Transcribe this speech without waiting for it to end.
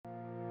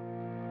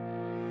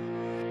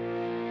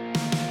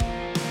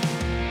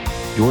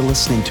You're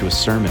listening to a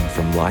sermon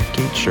from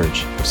Lifegate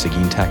Church of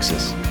Seguin,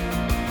 Texas.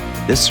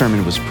 This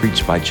sermon was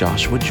preached by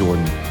Joshua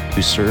Jordan,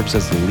 who serves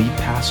as the lead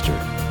pastor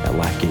at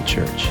Lifegate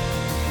Church.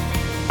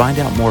 Find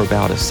out more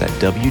about us at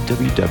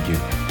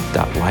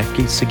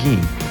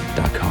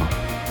www.lifegateseguin.com.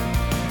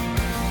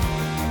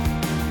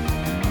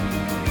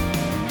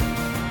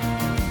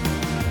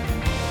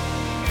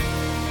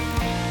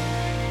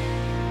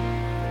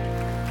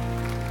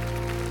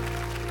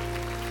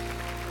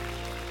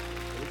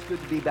 It's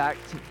good to be back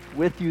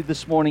with you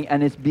this morning,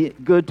 and it's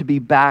good to be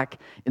back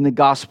in the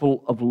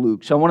Gospel of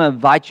Luke. So I want to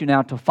invite you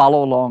now to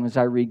follow along as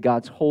I read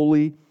God's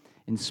holy,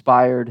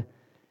 inspired,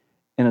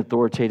 and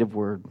authoritative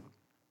word.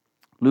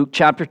 Luke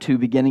chapter 2,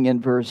 beginning in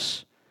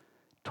verse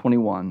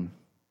 21.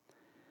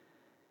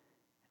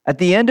 At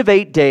the end of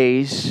 8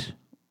 days,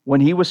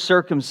 when he was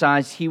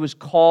circumcised, he was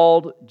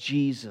called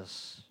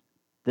Jesus,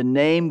 the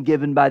name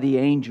given by the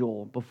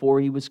angel before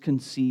he was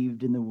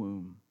conceived in the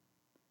womb.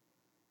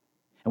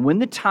 And when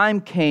the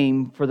time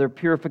came for their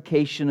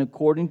purification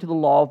according to the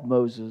law of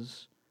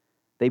Moses,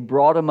 they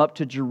brought him up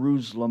to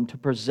Jerusalem to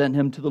present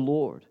him to the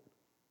Lord.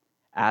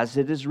 As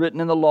it is written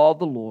in the law of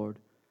the Lord,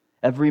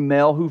 every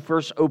male who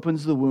first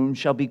opens the womb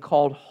shall be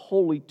called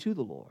holy to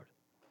the Lord,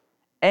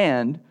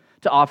 and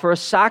to offer a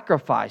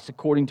sacrifice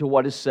according to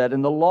what is said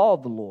in the law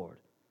of the Lord,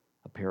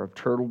 a pair of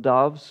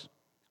turtledoves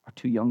or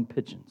 2 young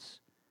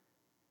pigeons.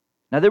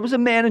 Now there was a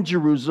man in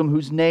Jerusalem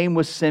whose name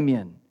was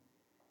Simeon.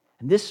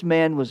 And this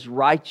man was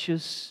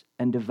righteous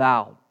and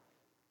devout,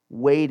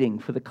 waiting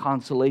for the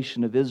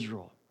consolation of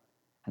Israel,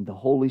 and the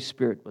Holy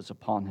Spirit was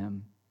upon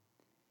him.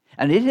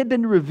 And it had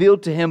been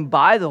revealed to him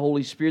by the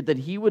Holy Spirit that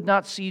he would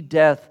not see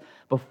death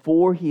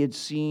before he had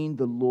seen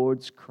the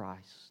Lord's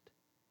Christ.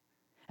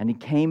 And he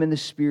came in the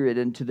Spirit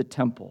into the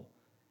temple.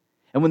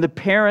 And when the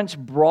parents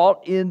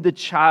brought in the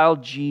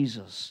child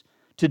Jesus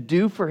to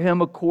do for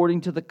him according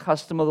to the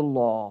custom of the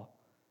law,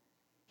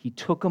 he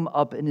took him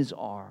up in his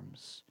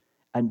arms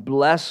and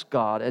blessed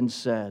God and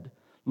said,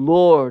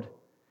 Lord,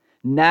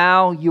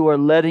 now you are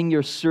letting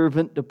your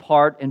servant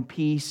depart in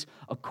peace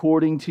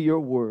according to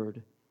your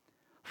word.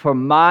 For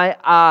my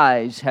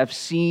eyes have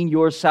seen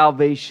your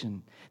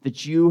salvation,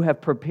 that you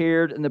have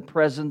prepared in the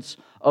presence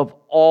of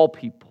all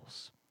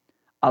peoples,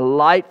 a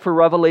light for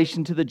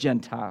revelation to the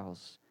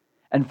Gentiles,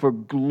 and for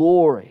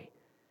glory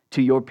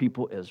to your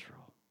people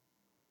Israel.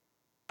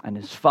 And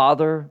his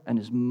father and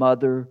his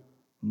mother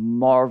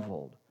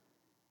marveled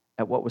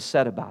at what was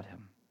said about him.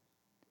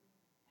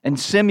 And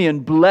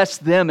Simeon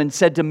blessed them and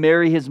said to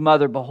Mary his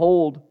mother,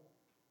 Behold,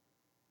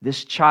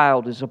 this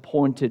child is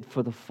appointed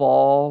for the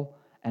fall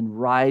and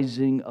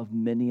rising of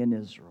many in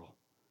Israel,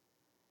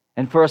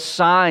 and for a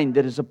sign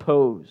that is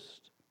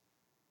opposed,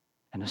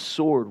 and a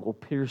sword will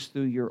pierce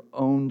through your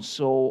own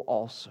soul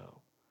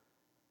also,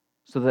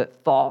 so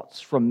that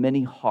thoughts from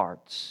many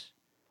hearts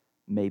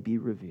may be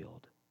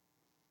revealed.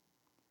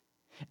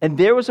 And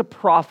there was a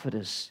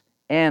prophetess,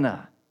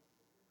 Anna,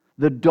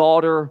 the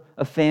daughter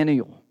of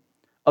Phanuel,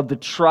 of the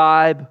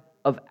tribe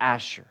of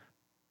Asher.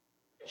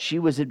 She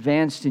was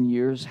advanced in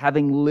years,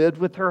 having lived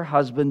with her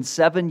husband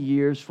 7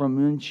 years from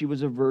when she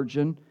was a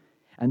virgin,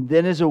 and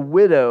then as a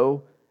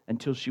widow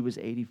until she was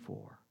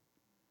 84.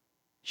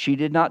 She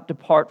did not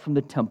depart from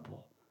the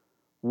temple,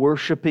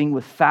 worshiping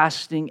with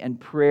fasting and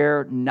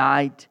prayer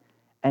night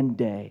and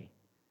day.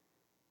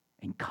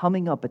 And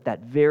coming up at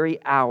that very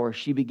hour,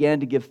 she began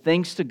to give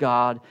thanks to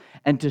God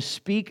and to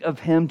speak of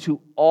him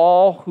to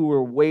all who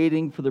were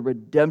waiting for the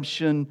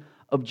redemption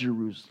of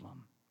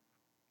Jerusalem.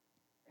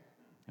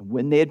 And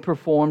when they had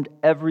performed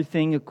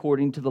everything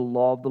according to the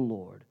law of the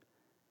Lord,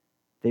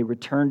 they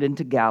returned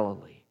into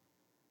Galilee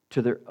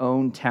to their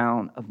own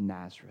town of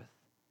Nazareth.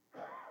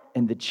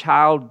 And the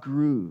child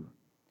grew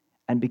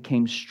and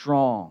became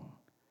strong,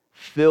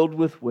 filled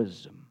with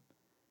wisdom,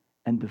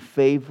 and the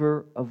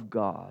favor of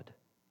God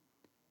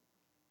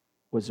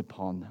was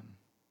upon them.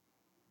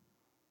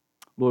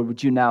 Lord,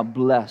 would you now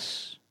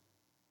bless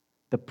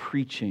the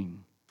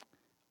preaching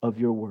of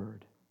your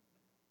word?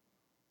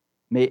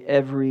 May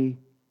everything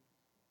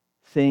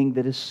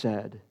that is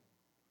said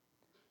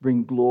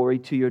bring glory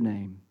to your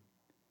name.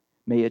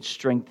 May it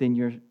strengthen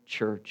your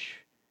church.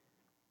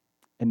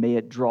 And may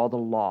it draw the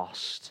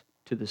lost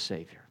to the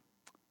Savior.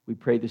 We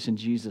pray this in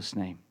Jesus'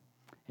 name.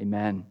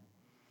 Amen.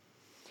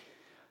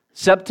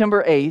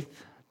 September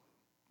 8th,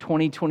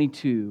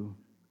 2022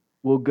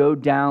 will go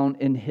down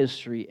in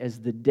history as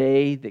the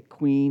day that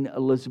Queen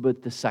Elizabeth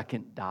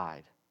II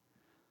died.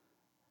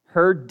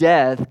 Her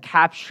death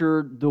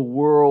captured the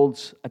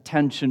world's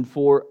attention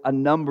for a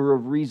number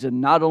of reasons,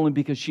 not only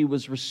because she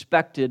was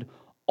respected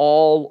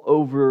all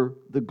over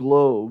the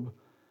globe,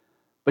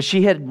 but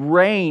she had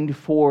reigned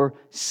for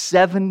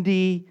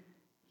 70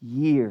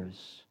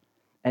 years.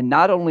 And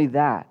not only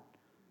that,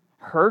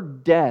 her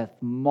death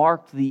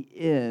marked the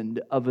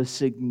end of a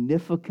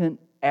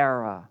significant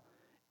era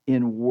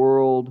in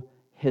world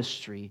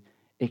history,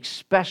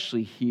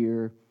 especially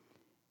here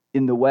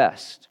in the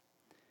West.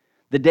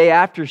 The day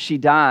after she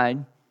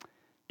died,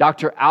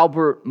 Dr.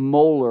 Albert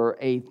Mohler,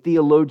 a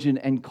theologian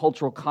and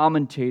cultural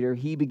commentator,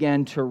 he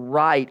began to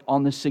write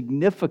on the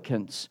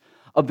significance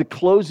of the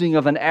closing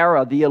of an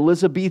era, the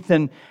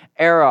Elizabethan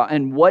era,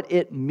 and what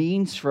it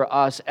means for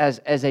us as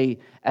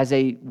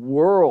a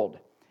world,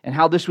 and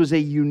how this was a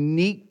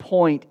unique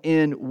point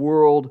in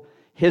world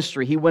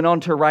history. He went on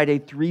to write a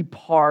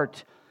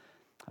 3-part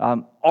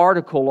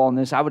article on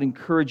this. I would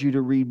encourage you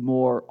to read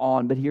more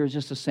on, but here's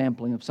just a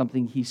sampling of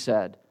something he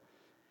said.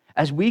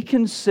 As we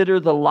consider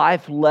the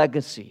life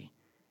legacy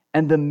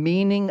and the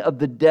meaning of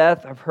the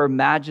death of Her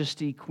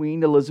Majesty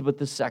Queen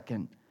Elizabeth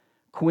II,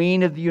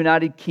 Queen of the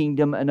United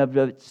Kingdom and of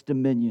its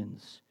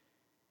dominions,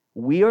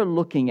 we are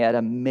looking at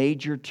a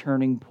major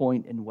turning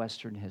point in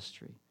Western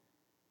history.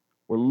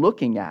 We're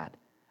looking at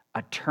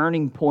a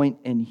turning point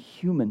in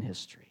human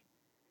history.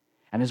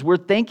 And as we're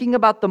thinking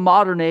about the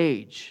modern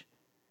age,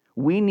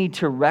 we need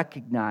to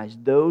recognize,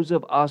 those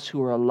of us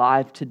who are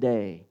alive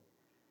today,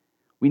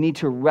 we need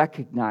to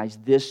recognize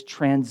this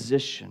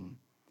transition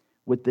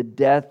with the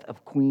death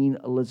of Queen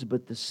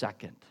Elizabeth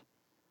II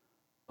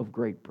of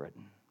Great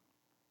Britain.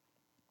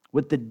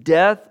 With the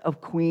death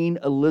of Queen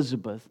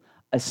Elizabeth,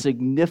 a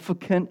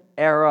significant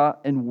era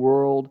in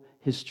world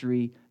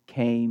history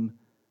came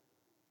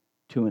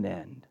to an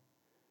end.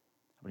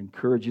 I would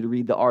encourage you to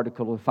read the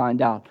article to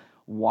find out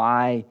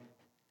why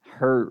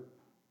her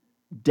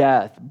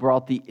death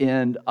brought the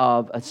end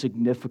of a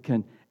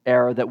significant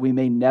era that we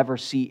may never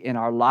see in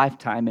our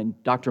lifetime.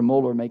 And Dr.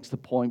 Moeller makes the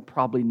point,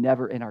 probably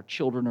never in our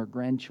children or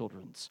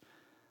grandchildren's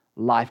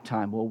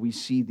lifetime will we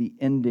see the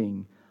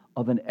ending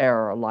of an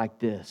era like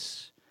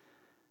this.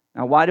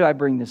 Now, why do I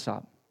bring this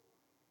up?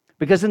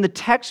 Because in the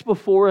text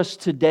before us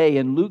today,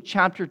 in Luke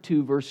chapter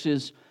 2,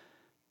 verses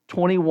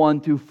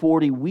 21 through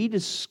 40, we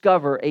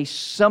discover a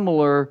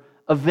similar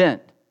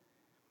event.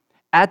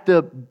 At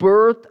the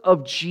birth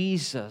of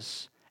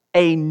Jesus,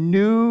 a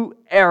new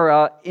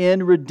era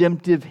in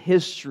redemptive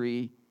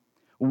history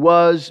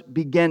was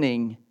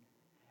beginning,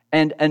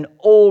 and an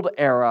old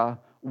era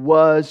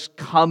was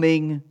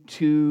coming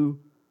to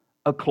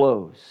a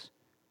close.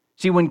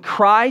 See, when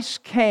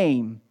Christ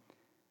came,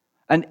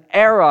 an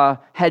era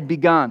had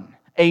begun.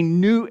 A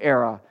new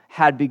era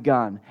had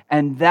begun.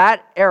 And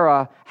that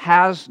era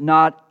has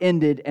not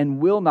ended and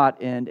will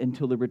not end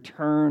until the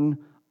return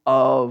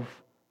of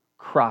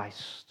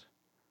Christ.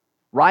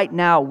 Right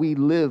now, we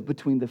live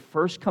between the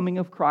first coming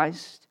of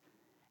Christ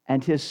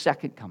and His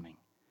second coming.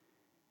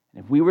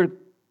 And if we were to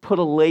put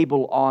a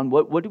label on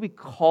what do we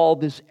call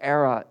this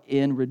era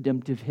in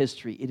redemptive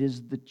history? It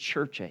is the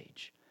church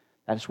age.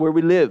 That's where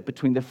we live.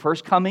 Between the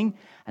first coming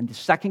and the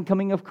second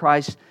coming of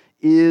Christ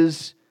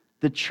is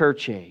the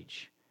church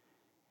age.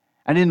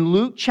 And in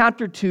Luke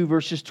chapter 2,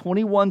 verses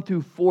 21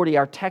 through 40,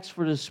 our text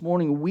for this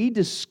morning, we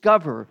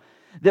discover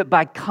that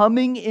by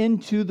coming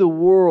into the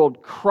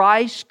world,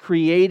 Christ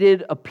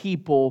created a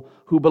people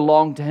who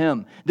belonged to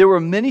Him. There were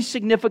many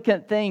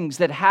significant things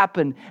that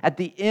happened at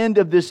the end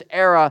of this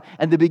era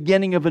and the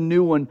beginning of a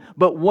new one.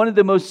 But one of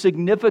the most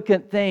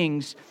significant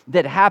things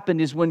that happened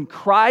is when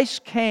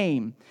Christ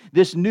came,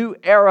 this new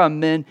era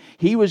meant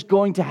He was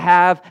going to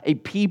have a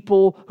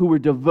people who were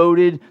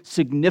devoted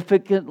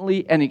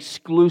significantly and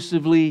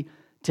exclusively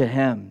to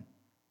Him.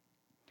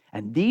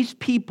 And these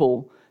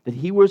people that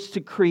He was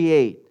to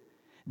create,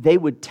 they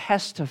would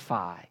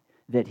testify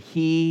that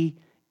He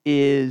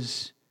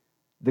is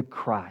the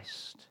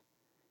Christ.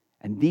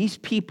 And these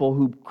people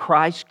who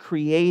Christ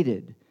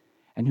created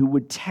and who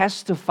would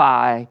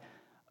testify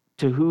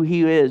to who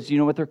He is, you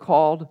know what they're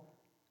called?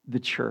 The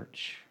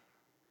church.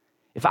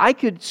 If I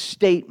could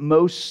state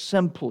most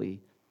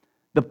simply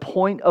the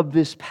point of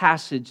this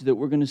passage that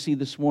we're going to see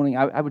this morning,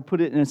 I would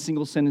put it in a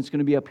single sentence. It's going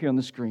to be up here on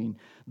the screen.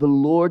 The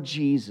Lord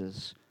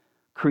Jesus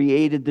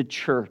created the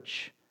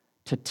church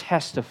to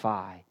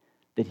testify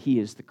that He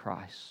is the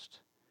Christ.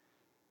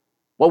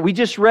 What we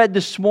just read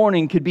this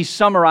morning could be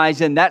summarized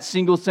in that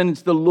single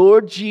sentence. The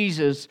Lord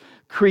Jesus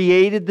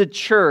created the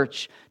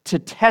church to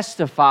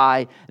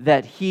testify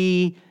that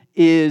He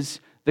is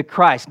the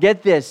Christ.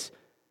 Get this.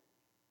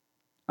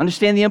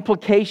 Understand the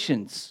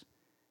implications.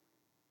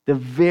 The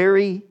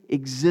very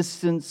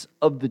existence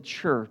of the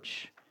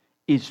church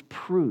is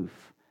proof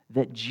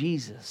that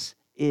Jesus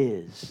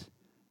is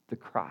the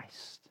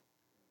Christ.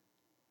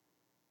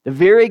 The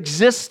very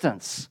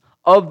existence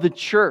of the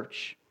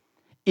church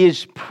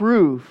is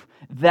proof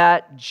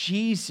that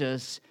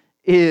Jesus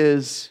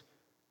is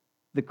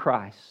the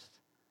Christ.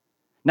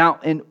 Now,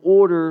 in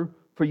order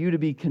for you to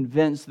be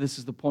convinced this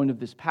is the point of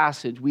this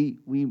passage, we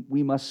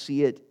must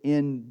see it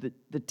in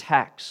the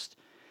text.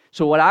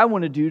 So what I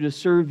want to do to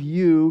serve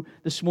you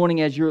this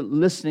morning as you're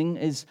listening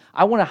is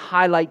I want to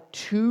highlight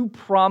two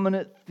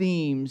prominent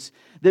themes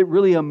that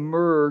really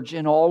emerge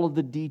in all of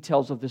the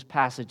details of this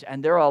passage.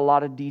 And there are a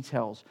lot of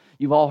details.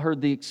 You've all heard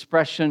the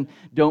expression,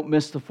 don't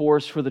miss the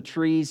forest for the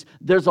trees.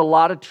 There's a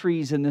lot of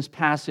trees in this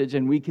passage,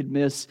 and we could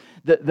miss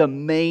the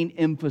main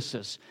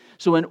emphasis.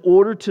 So in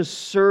order to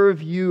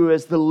serve you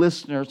as the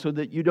listener so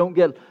that you don't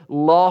get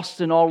lost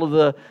in all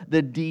of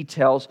the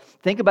details,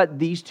 think about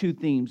these two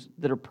themes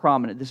that are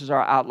prominent. This is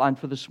our outline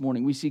for this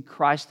morning. We see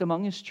Christ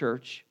among His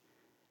church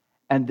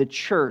and the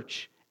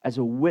church as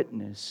a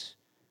witness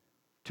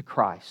to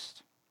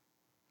Christ.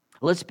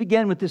 Let's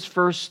begin with this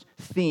first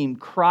theme,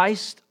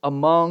 Christ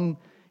among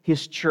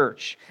His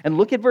church. And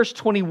look at verse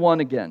 21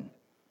 again.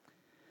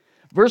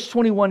 Verse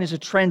 21 is a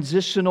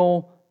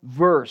transitional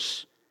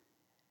verse.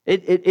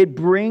 It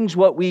brings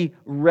what we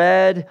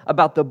read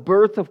about the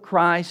birth of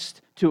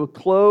Christ to a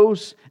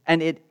close,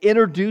 and it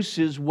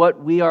introduces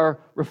what we are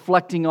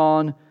reflecting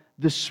on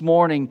this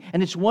morning.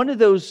 And it's one of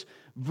those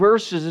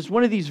verses, it's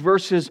one of these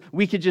verses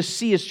we could just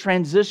see as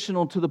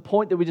transitional to the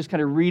point that we just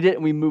kind of read it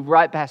and we move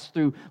right past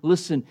through.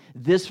 Listen,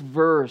 this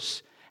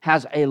verse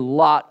has a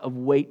lot of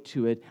weight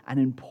to it and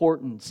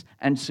importance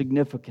and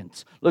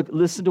significance. Look,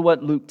 listen to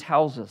what Luke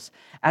tells us.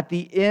 At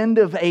the end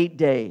of 8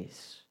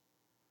 days,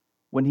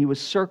 when He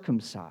was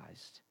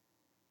circumcised,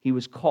 He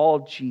was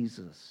called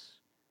Jesus,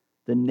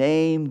 the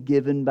name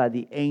given by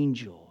the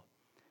angel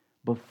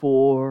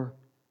before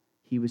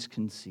He was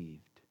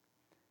conceived.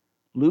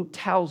 Luke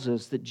tells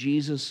us that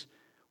Jesus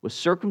was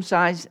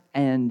circumcised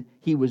and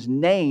He was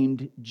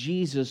named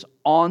Jesus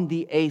on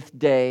the 8th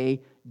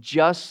day,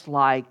 just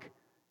like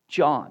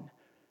John.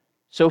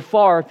 So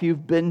far, if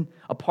you've been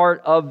a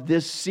part of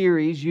this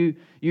series, you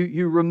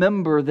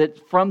remember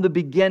that from the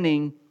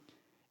beginning,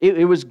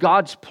 it was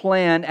God's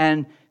plan,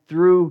 and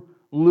through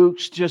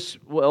Luke's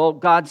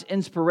God's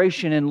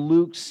inspiration and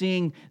Luke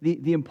seeing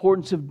the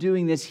importance of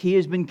doing this, he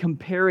has been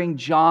comparing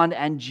John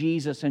and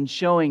Jesus and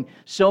showing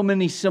so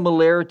many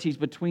similarities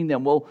between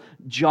them. Well,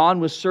 John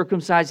was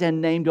circumcised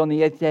and named on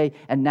the 8th day,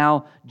 and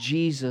now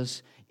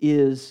Jesus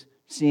is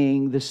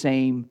seeing the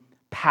same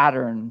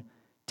pattern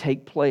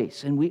take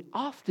place. And we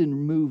often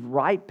move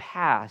right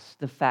past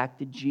the fact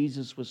that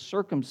Jesus was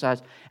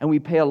circumcised, and we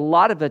pay a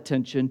lot of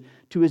attention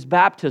to His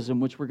baptism,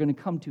 which we're going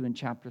to come to in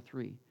chapter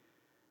 3.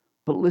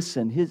 But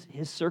listen, his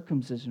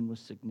circumcision was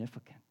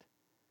significant.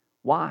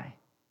 Why?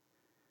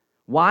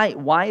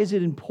 Why is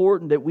it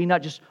important that we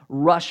not just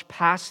rush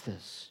past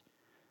this?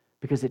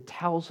 Because it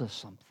tells us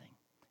something.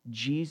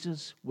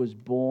 Jesus was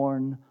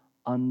born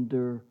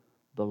under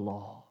the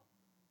law.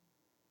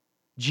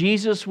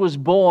 Jesus was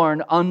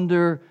born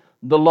under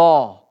the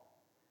law.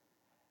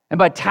 And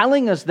by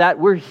telling us that,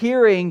 we're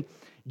hearing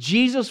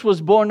Jesus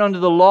was born under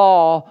the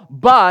law,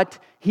 but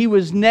He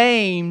was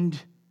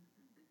named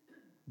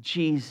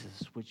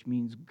Jesus, which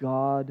means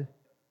God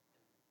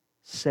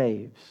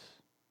saves.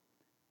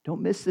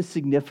 Don't miss the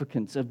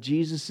significance of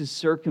Jesus'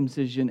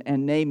 circumcision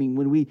and naming.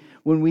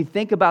 When we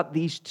think about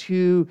these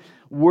two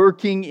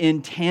working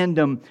in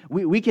tandem,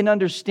 we can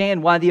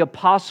understand why the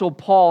Apostle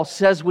Paul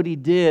says what he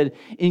did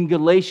in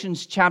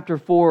Galatians chapter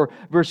 4,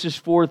 verses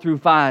 4 through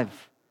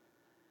 5.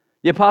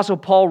 The Apostle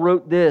Paul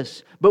wrote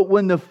this, "But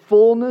when the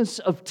fullness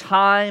of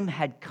time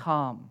had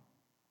come,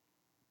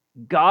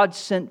 God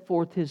sent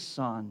forth His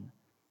Son,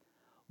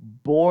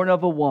 born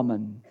of a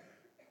woman,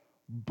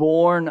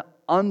 born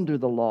under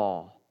the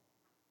law,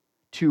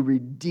 to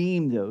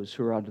redeem those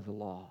who are under the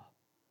law,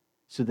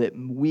 so that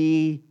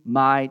we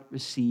might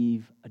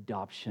receive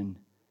adoption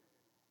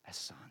as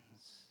sons."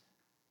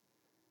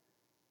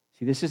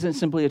 See, this isn't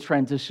simply a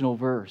transitional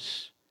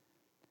verse.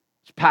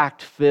 It's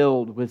packed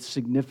filled with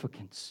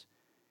significance.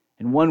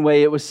 In one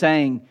way, it was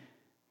saying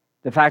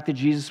the fact that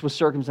Jesus was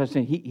circumcised,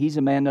 saying He's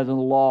a man under the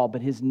law,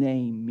 but His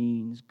name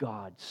means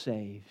God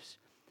saves.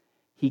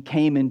 He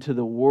came into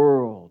the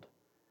world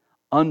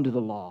under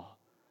the law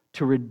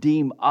to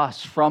redeem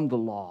us from the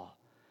law,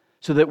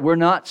 so that we're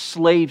not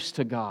slaves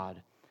to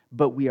God,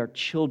 but we are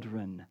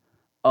children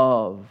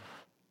of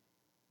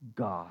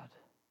God.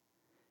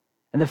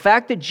 And the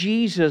fact that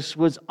Jesus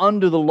was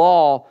under the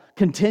law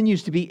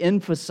continues to be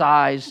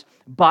emphasized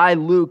by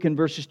Luke in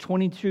verses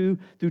 22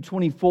 through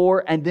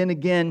 24, and then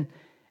again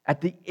at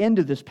the end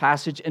of this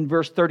passage in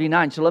verse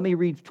 39. So let me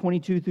read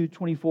 22 through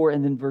 24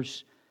 and then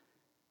verse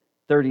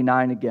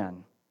 39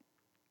 again.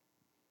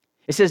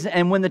 It says,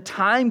 "And when the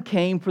time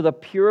came for the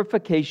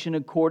purification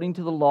according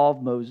to the law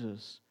of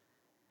Moses,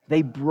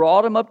 they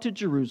brought Him up to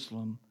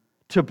Jerusalem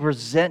to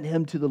present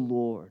Him to the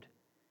Lord.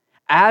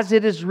 As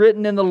it is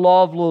written in the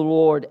law of the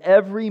Lord,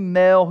 every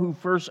male who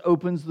first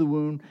opens the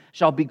womb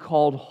shall be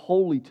called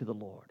holy to the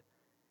Lord,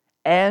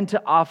 and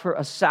to offer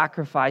a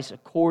sacrifice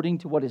according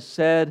to what is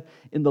said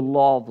in the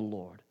law of the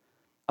Lord,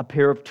 a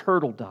pair of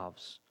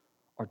turtledoves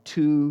or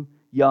 2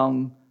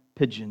 young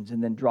pigeons."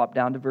 And then drop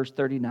down to verse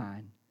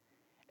 39.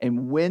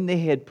 "And when they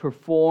had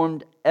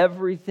performed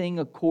everything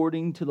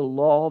according to the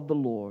law of the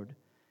Lord,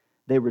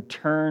 they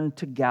returned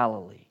to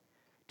Galilee,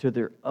 to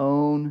their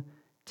own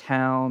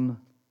town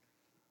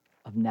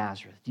of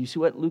Nazareth." Do you see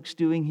what Luke's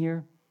doing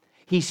here?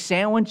 He's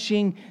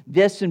sandwiching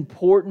this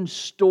important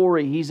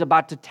story he's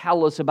about to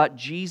tell us about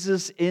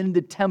Jesus in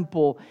the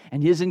temple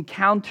and His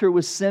encounter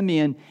with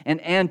Simeon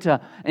and Anna.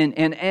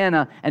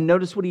 And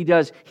notice what he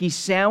does. He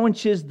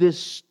sandwiches this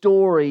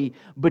story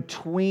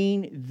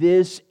between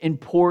this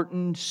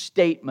important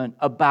statement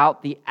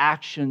about the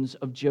actions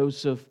of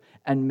Joseph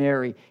and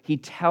Mary. He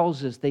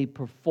tells us they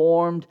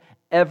performed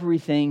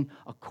everything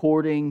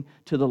according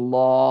to the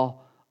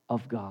law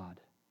of God.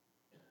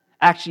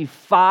 Actually,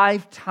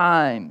 5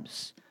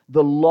 times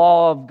the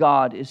law of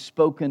God is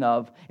spoken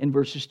of in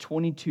verses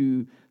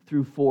 22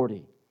 through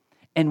 40.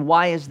 And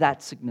why is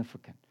that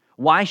significant?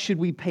 Why should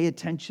we pay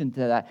attention to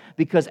that?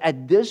 Because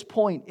at this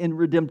point in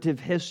redemptive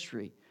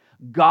history,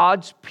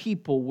 God's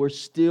people were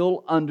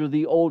still under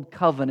the old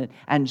covenant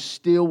and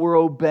still were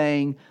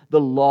obeying the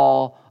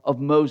law of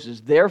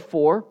Moses.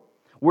 Therefore,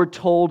 we're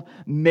told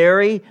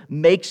Mary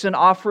makes an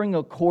offering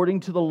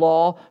according to the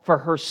law for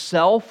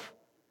herself.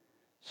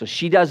 So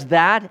she does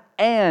that,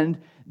 and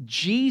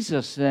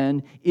Jesus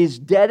then is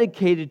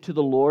dedicated to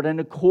the Lord, and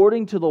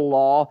according to the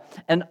law,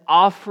 an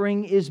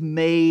offering is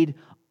made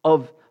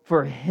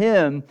for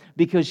him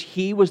because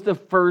he was the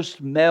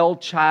first male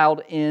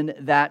child in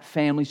that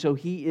family. So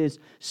he is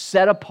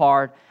set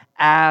apart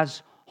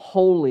as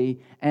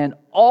holy, and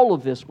all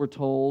of this, we're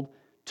told,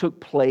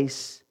 took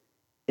place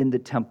in the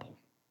temple.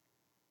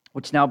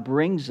 Which now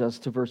brings us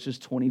to verses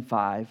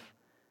 25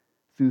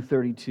 through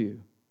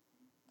 32.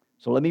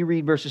 So let me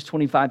read verses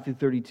 25 through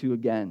 32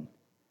 again.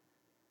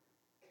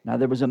 Now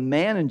there was a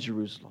man in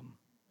Jerusalem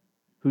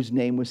whose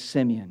name was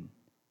Simeon.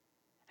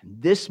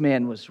 And this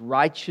man was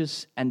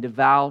righteous and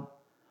devout,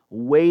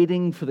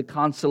 waiting for the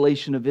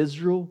consolation of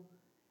Israel,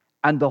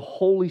 and the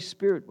Holy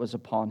Spirit was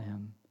upon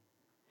him.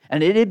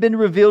 And it had been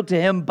revealed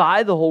to him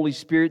by the Holy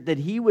Spirit that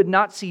he would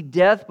not see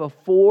death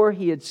before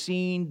he had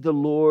seen the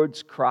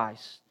Lord's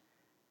Christ.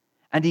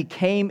 And he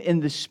came in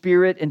the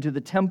Spirit into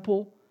the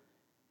temple.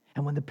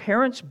 And when the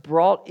parents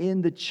brought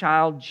in the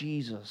child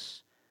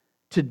Jesus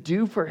to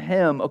do for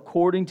him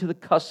according to the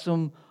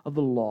custom of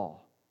the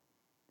law,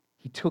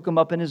 he took him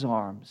up in his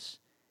arms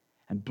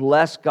and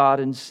blessed God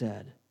and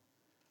said,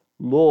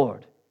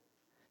 Lord,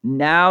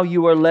 now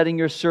you are letting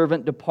your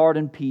servant depart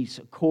in peace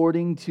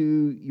according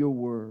to your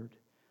word.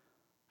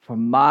 For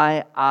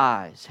my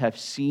eyes have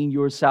seen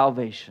your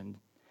salvation,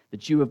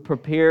 that you have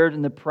prepared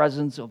in the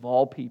presence of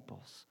all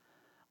peoples,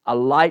 a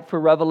light for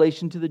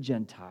revelation to the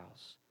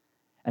Gentiles,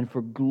 and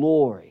for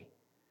glory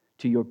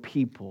to your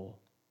people,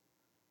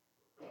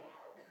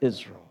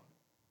 Israel.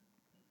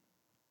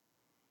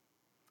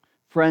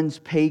 Friends,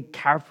 pay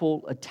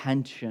careful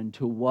attention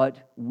to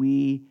what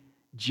we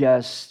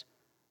just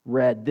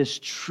read. This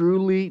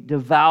truly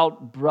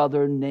devout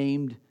brother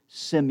named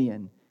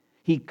Simeon,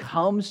 he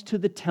comes to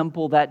the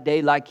temple that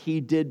day like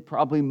he did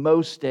probably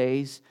most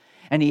days,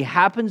 and he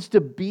happens to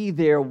be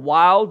there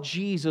while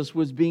Jesus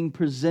was being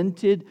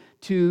presented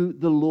to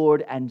the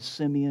Lord, and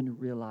Simeon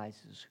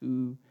realizes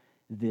who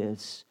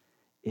this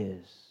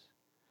is.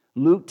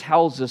 Luke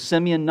tells us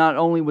Simeon not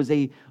only was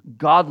a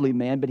godly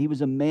man, but he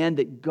was a man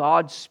that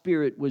God's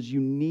Spirit was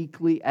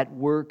uniquely at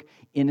work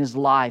in his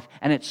life.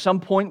 And at some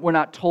point, we're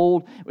not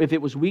told if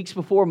it was weeks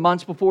before,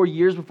 months before,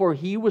 years before,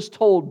 he was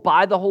told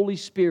by the Holy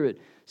Spirit,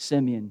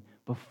 Simeon,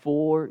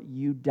 before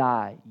you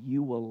die,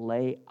 you will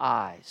lay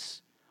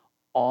eyes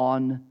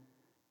on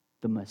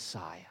the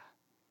Messiah.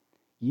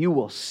 You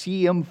will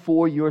see him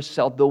for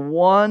yourself, the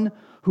one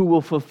who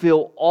will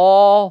fulfill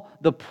all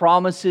the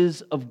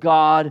promises of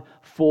God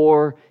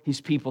for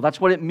his people. That's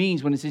what it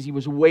means when it says he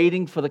was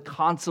waiting for the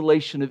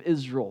consolation of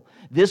Israel.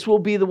 This will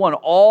be the one.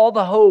 All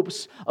the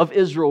hopes of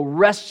Israel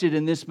rested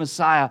in this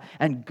Messiah.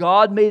 And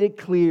God made it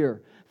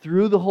clear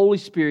through the Holy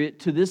Spirit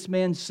to this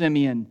man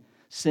Simeon,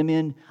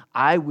 Simeon,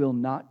 I will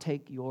not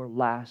take your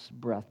last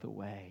breath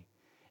away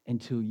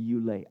until you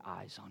lay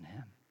eyes on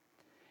him.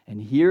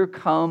 And here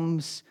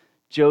comes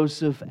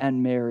Joseph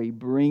and Mary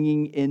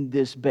bringing in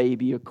this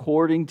baby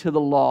according to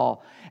the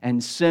law.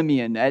 And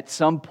Simeon at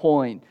some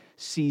point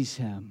sees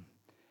him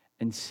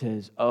and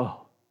says,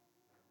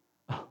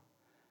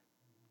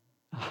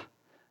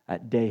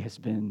 that day has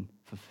been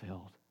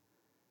fulfilled.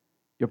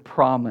 Your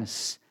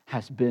promise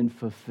has been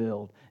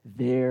fulfilled.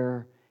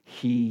 There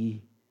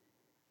he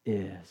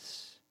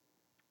is.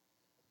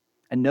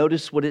 And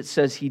notice what it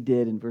says he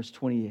did in verse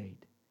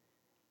 28.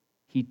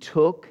 He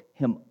took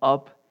him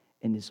up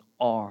in his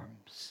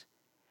arms,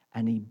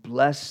 and he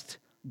blessed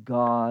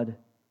God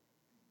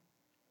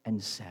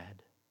and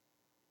said.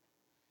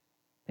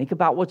 Think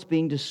about what's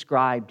being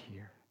described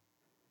here.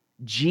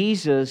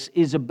 Jesus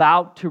is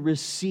about to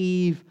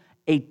receive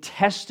a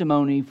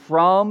testimony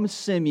from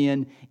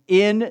Simeon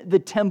in the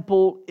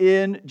temple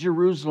in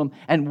Jerusalem.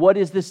 And what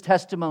is this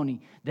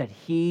testimony? That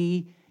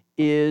he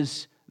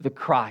is the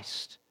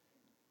Christ.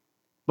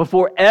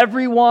 Before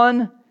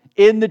everyone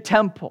in the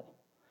temple,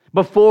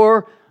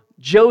 before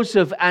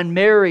Joseph and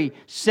Mary,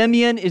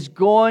 Simeon is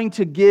going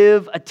to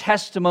give a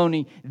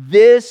testimony.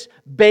 This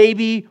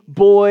baby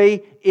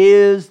boy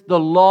is the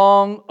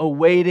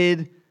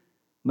long-awaited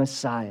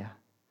Messiah.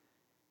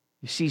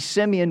 You see,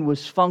 Simeon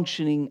was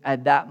functioning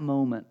at that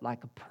moment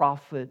like a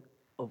prophet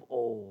of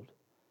old.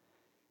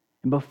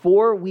 And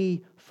before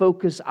we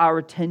focus our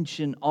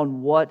attention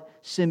on what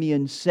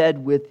Simeon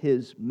said with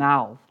his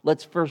mouth,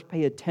 let's first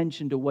pay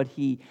attention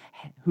to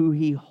who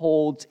he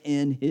holds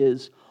in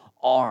his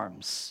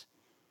arms.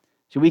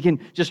 So we can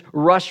just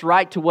rush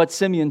right to what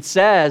Simeon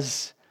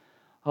says.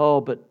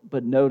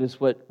 But notice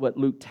what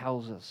Luke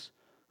tells us.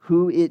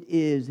 Who it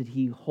is that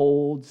he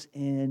holds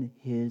in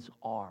his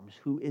arms.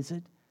 Who is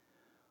it?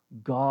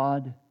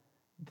 God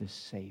the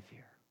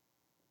Savior.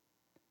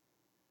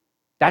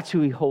 That's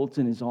who he holds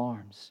in his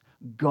arms.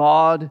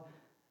 God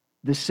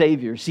the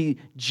Savior. See,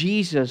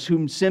 Jesus,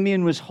 whom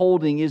Simeon was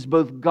holding, is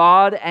both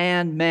God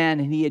and man,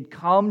 and He had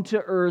come to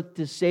earth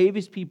to save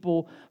His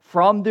people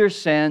from their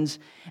sins.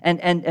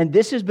 And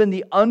this has been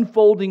the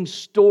unfolding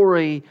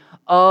story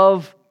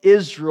of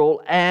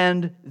Israel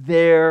and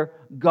their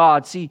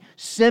God. See,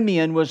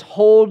 Simeon was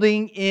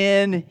holding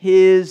in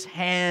his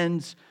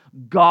hands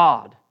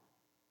God.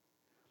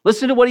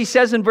 Listen to what he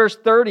says in verse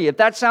 30. If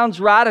that sounds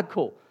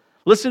radical,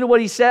 listen to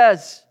what he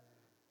says.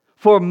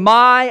 For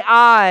my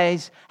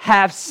eyes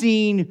have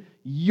seen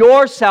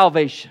your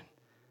salvation.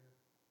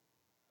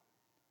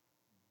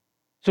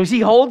 So as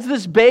he holds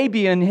this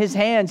baby in his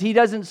hands, he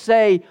doesn't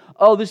say,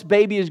 oh, this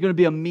baby is going to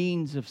be a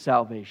means of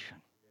salvation.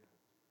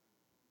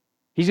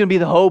 He's going to be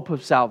the hope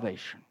of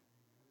salvation.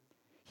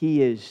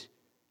 He is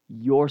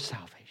your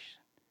salvation.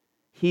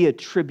 He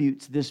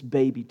attributes this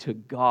baby to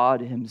God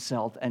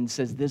Himself and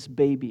says, this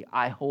baby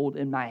I hold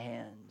in my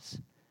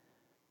hands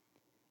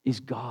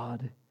is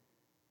God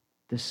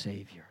the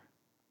Savior.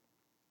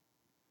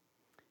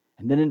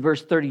 And then in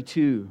verse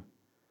 32,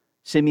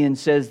 Simeon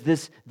says,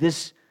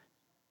 this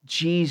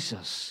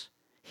Jesus,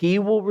 He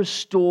will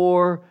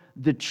restore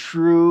the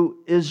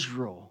true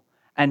Israel,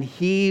 and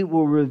He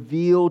will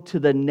reveal to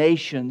the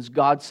nations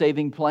God's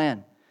saving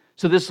plan.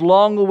 So this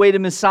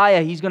long-awaited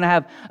Messiah, He's going to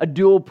have a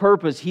dual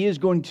purpose. He's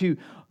going to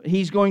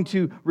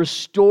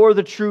restore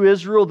the true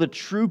Israel, the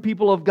true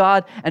people of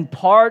God, and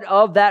part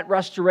of that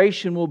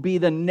restoration will be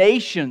the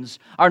nations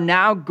are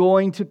now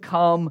going to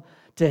come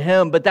to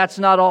Him. But that's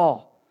not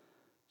all.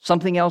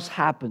 Something else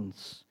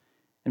happens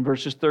in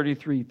verses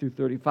 33 through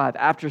 35.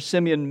 After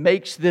Simeon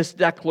makes this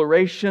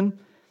declaration,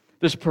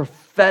 this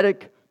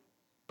prophetic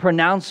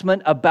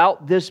pronouncement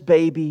about this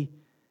baby,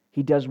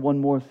 he does one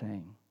more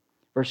thing.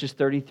 Verses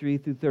 33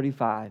 through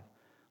 35,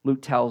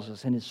 Luke tells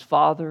us, and his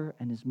father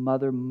and his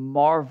mother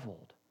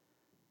marveled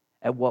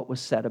at what was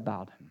said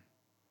about him.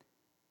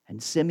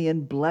 And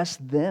Simeon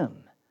blessed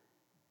them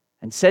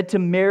and said to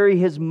Mary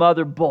his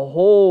mother,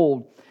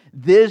 behold,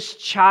 this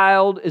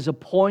child is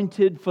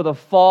appointed for the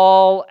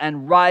fall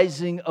and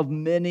rising of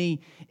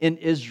many in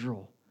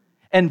Israel,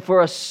 and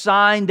for a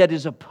sign that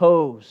is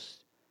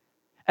opposed,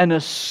 and a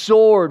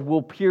sword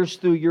will pierce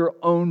through your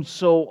own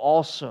soul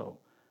also,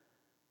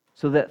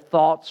 so that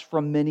thoughts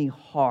from many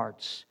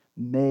hearts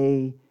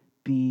may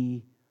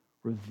be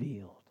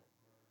revealed.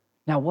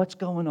 Now, what's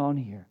going on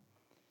here?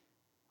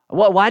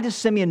 Why does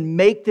Simeon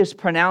make this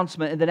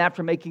pronouncement, and then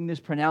after making this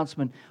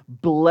pronouncement,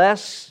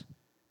 bless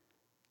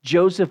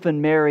Joseph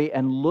and Mary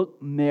and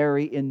look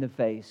Mary in the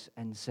face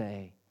and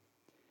say,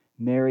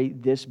 Mary,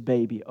 this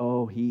baby,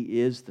 oh,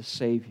 He is the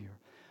Savior,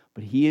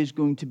 but He is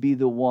going to be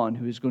the one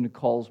who is going to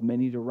cause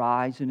many to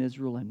rise in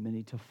Israel and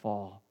many to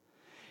fall.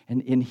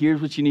 And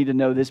here's what you need to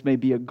know. This may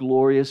be a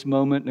glorious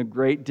moment and a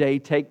great day.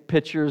 Take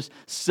pictures,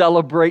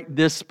 celebrate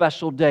this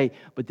special day,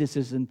 but this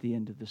isn't the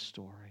end of the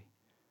story.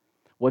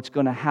 What's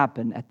going to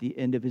happen at the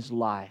end of His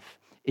life,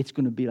 it's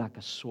going to be like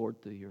a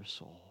sword through your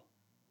soul.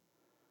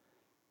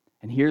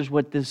 And here's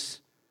what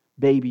this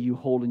baby you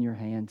hold in your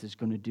hands is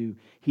going to do.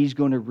 He's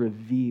going to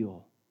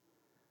reveal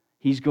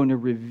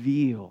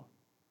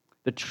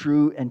the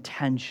true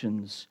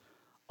intentions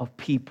of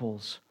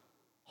people's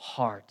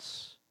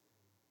hearts.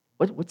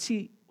 What's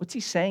he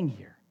saying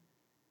here?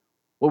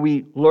 Well,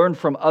 we learn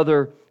from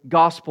other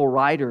gospel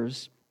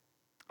writers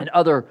and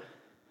other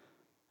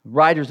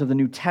writers of the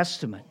New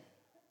Testament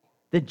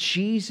that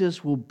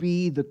Jesus will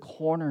be the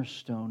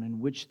cornerstone in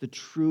which the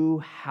true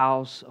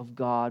house of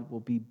God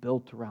will be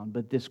built around.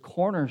 But this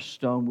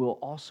cornerstone will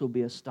also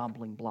be a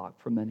stumbling block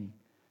for many.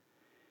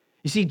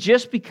 You see,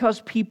 just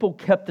because people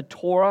kept the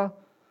Torah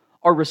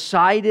or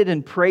recited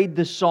and prayed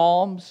the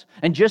Psalms,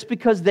 and just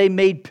because they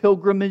made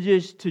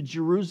pilgrimages to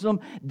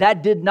Jerusalem,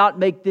 that did not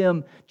make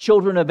them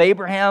children of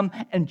Abraham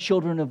and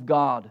children of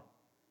God.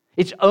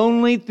 It's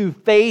only through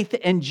faith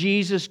in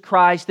Jesus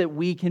Christ that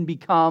we can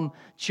become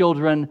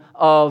children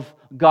of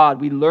God.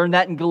 We learn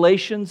that in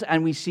Galatians,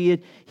 and we see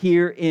it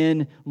here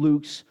in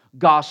Luke's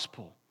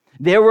gospel.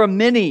 There were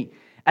many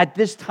at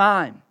this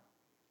time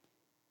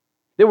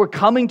that were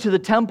coming to the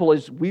temple,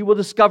 as we will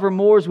discover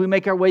more as we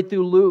make our way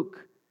through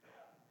Luke,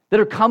 that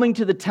are coming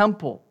to the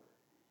temple.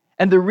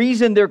 And the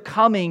reason they're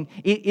coming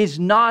is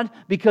not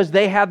because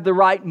they have the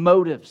right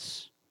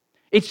motives.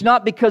 It's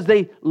not because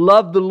they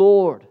love the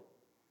Lord.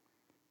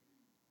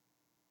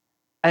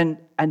 And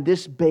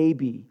this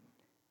baby,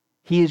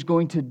 He is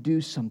going to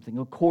do something.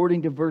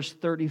 According to verse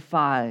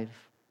 35,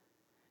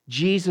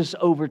 Jesus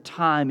over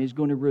time is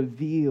going to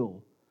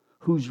reveal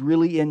who's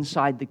really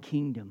inside the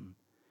kingdom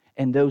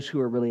and those who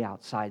are really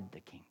outside the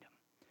kingdom.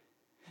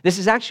 This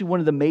is actually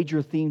one of the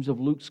major themes of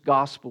Luke's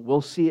gospel.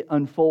 We'll see it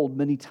unfold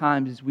many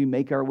times as we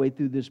make our way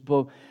through this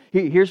book.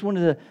 Here's one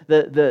of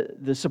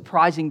the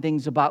surprising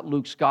things about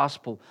Luke's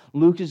gospel.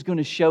 Luke is going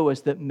to show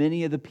us that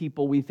many of the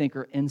people we think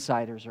are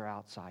insiders are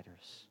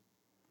outsiders.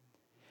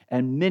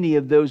 And many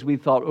of those we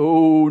thought,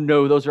 oh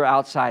no, those are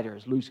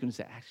outsiders. Luke's going to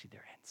say, actually,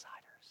 they're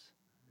insiders.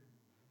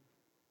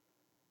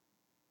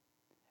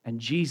 And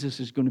Jesus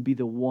is going to be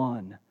the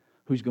one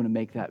who's going to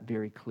make that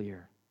very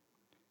clear.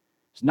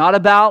 It's not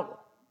about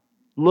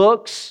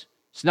looks.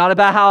 It's not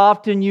about how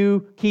often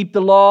you keep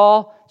the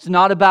law. It's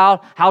not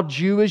about how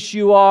Jewish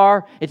you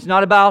are. It's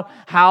not about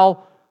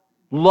how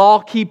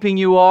law-keeping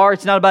you are.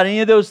 It's not about any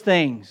of those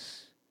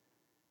things.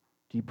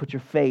 Do you put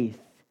your faith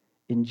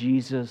in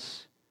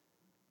Jesus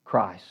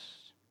Christ?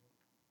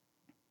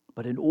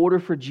 But in order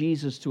for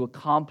Jesus to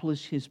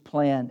accomplish His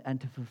plan and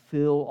to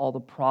fulfill all the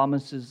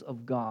promises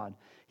of God,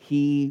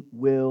 He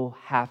will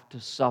have to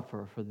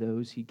suffer for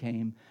those He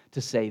came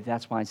to save.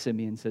 That's why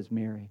Simeon says,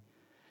 Mary,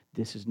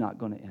 this is not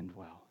going to end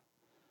well.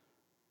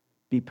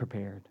 Be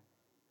prepared.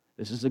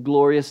 This is a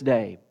glorious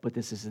day, but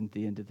this isn't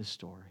the end of the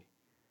story.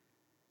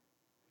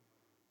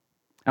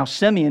 Now,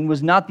 Simeon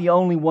was not the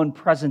only one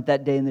present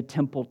that day in the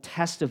temple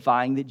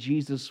testifying that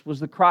Jesus was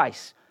the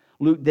Christ.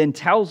 Luke then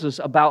tells us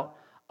about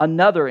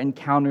another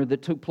encounter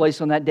that took place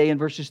on that day in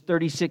verses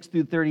 36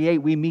 through 38.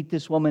 We meet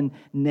this woman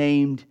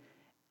named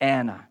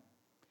Anna.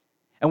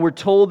 And we're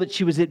told that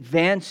she was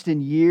advanced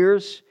in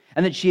years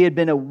and that she had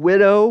been a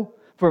widow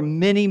for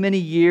many, many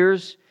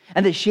years,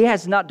 and that she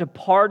has not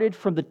departed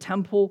from the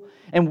temple,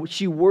 and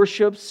she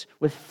worships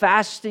with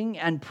fasting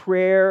and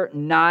prayer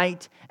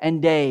night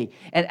and day.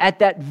 And at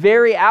that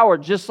very hour,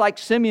 just like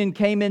Simeon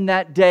came in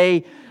that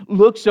day,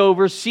 looks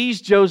over,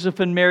 sees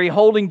Joseph and Mary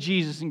holding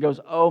Jesus and goes,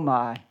 oh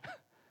my.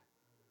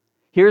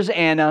 Here's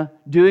Anna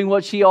doing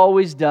what she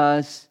always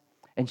does,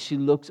 and she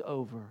looks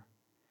over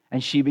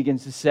and she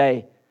begins to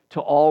say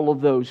to all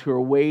of those who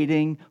are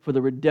waiting for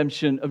the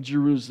redemption of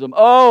Jerusalem,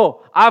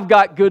 oh, I've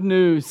got good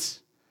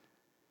news.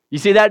 You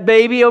see that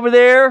baby over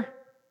there?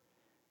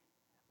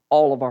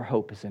 All of our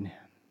hope is in Him.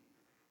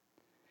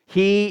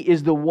 He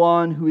is the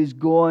one who is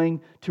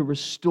going to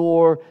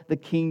restore the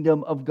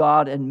kingdom of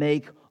God and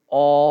make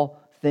all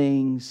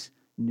things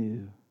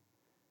new.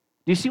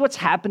 Do you see what's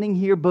happening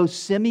here? Both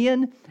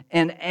Simeon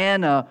and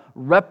Anna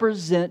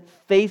represent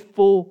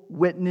faithful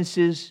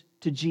witnesses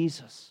to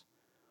Jesus.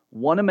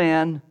 One a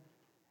man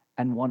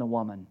and one a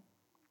woman.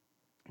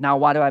 Now,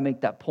 why do I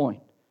make that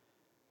point?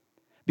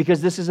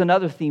 Because this is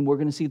another theme we're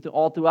going to see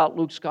all throughout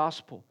Luke's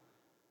gospel.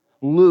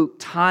 Luke,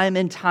 time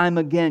and time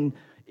again,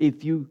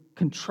 if you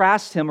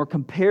contrast him or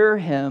compare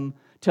him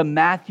to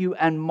Matthew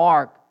and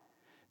Mark,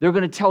 they're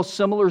going to tell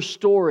similar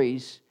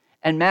stories,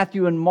 and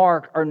Matthew and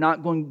Mark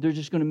they're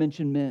just going to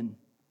mention men.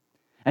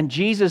 And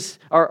Jesus,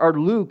 or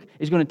Luke,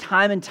 is going to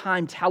time and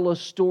time tell us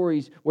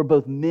stories where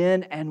both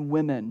men and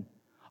women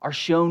are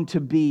shown to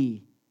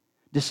be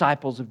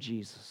disciples of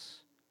Jesus.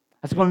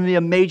 That's going to be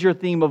a major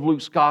theme of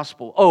Luke's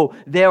gospel. Oh,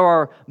 there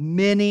are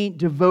many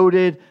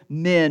devoted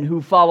men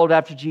who followed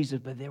after Jesus,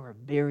 but there were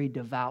very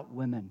devout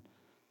women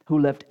who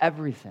left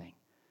everything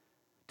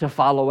to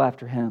follow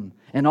after Him.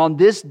 And on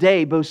this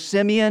day, both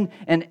Simeon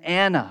and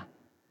Anna,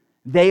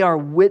 they are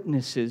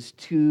witnesses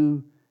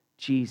to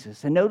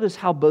Jesus. And notice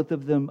how both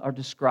of them are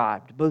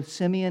described. Both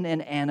Simeon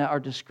and Anna are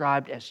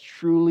described as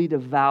truly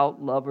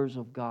devout lovers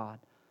of God.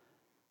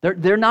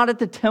 They're not at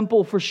the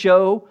temple for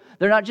show.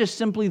 They're not just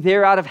simply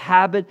there out of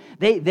habit.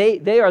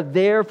 They are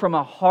there from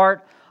a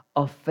heart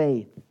of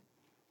faith.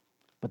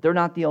 But they're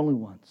not the only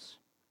ones.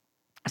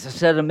 As I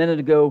said a minute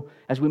ago,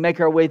 as we make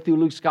our way through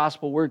Luke's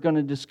gospel, we're going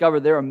to discover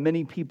there are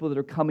many people that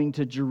are coming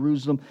to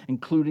Jerusalem,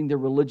 including the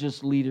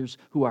religious leaders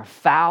who are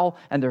foul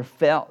and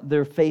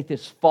their faith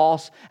is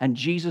false, and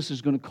Jesus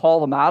is going to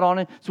call them out on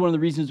it. It's one of the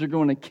reasons they're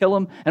going to kill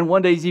him. And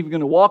one day He's even going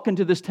to walk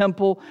into this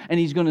temple and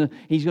He's going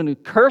to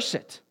curse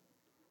it,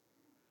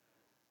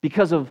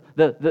 because of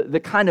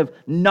the kind of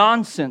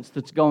nonsense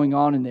that's going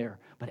on in there.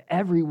 But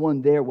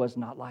everyone there was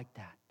not like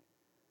that.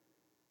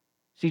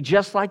 See,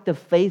 just like the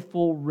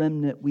faithful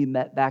remnant we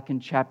met back in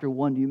chapter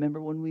 1, do you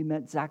remember when we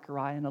met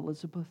Zachariah and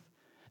Elizabeth?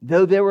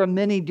 Though there were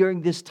many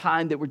during this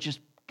time that were just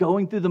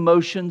going through the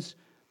motions,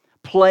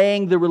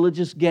 playing the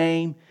religious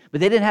game, but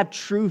they didn't have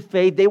true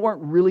faith. They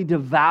weren't really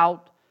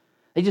devout.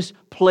 They just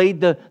played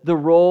the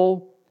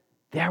role.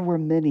 There were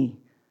many,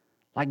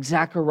 like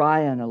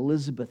Zachariah and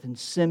Elizabeth and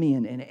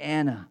Simeon and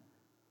Anna,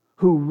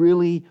 who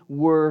really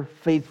were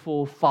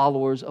faithful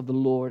followers of the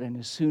Lord. And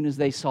as soon as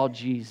they saw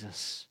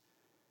Jesus,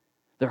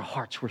 their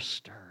hearts were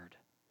stirred.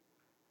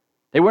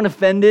 They weren't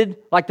offended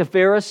like the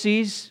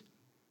Pharisees.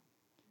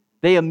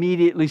 They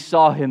immediately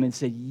saw Him and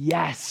said,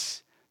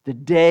 yes, the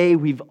day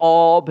we've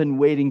all been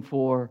waiting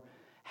for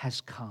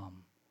has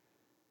come.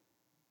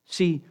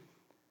 See,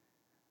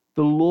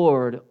 the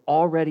Lord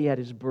already at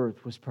His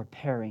birth was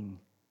preparing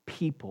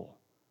people,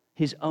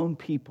 His own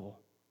people,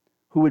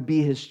 who would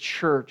be His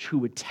church, who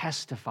would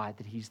testify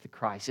that He's the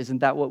Christ. Isn't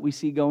that what we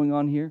see going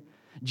on here?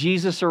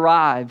 Jesus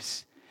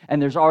arrives, and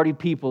there's already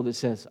people that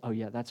says, oh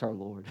yeah, that's our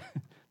Lord.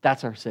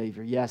 That's our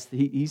Savior. Yes,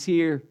 He's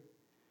here.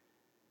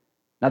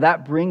 Now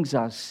that brings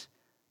us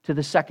to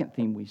the second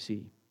theme we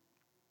see.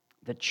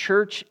 The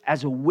church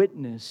as a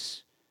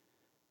witness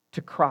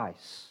to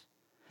Christ.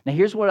 Now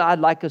here's what I'd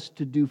like us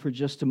to do for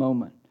just a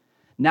moment.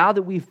 Now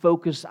that we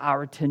focus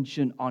our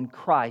attention on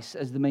Christ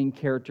as the main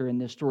character in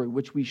this story,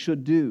 which we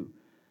should do,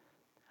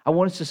 I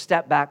want us to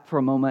step back for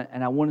a moment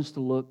and I want us to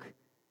look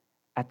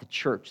at the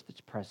church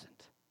that's present.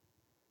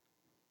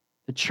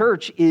 The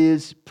church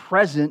is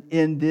present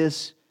in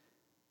this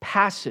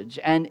passage.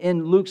 And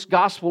in Luke's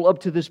gospel up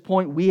to this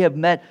point, we have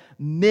met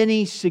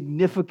many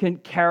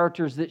significant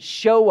characters that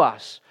show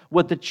us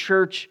what the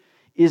church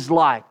is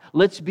like.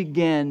 Let's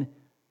begin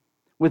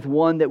with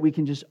one that we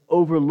can just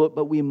overlook,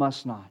 but we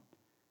must not.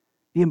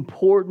 The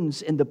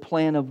importance in the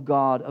plan of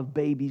God of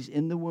babies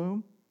in the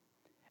womb,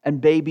 and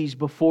babies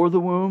before the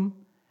womb,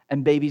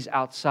 and babies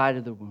outside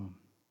of the womb.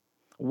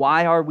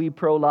 Why are we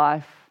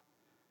pro-life?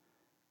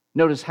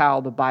 Notice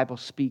how the Bible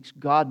speaks.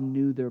 God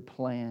knew their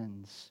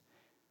plans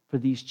for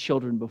these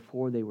children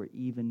before they were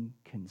even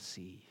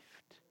conceived.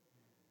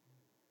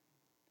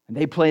 And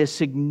they play a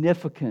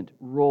significant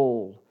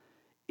role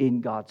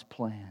in God's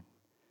plan.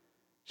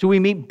 So we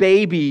meet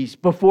babies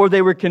before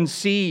they were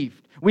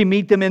conceived. We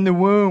meet them in the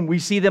womb. We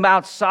see them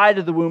outside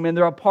of the womb, and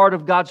they're a part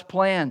of God's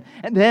plan.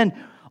 And then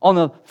on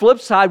the flip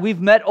side,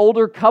 we've met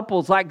older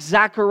couples like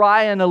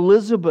Zachariah and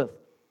Elizabeth,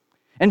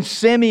 and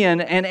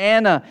Simeon and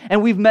Anna.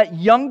 And we've met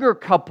younger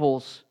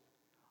couples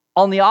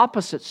on the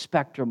opposite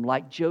spectrum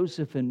like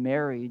Joseph and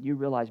Mary. And you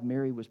realize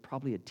Mary was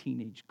probably a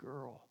teenage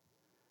girl.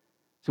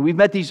 So we've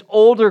met these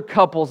older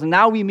couples, and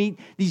now we meet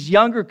these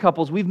younger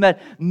couples. We've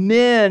met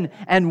men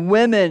and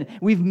women.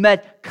 We've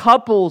met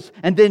couples,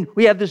 and then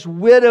we have this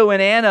widow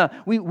and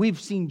Anna. We've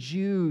seen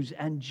Jews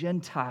and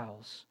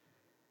Gentiles.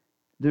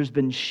 There's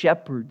been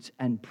shepherds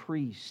and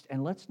priests.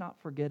 And let's not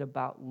forget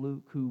about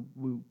Luke, who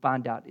we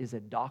find out is a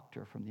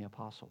doctor from the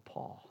Apostle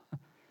Paul.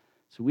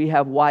 So we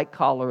have white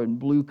collar and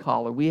blue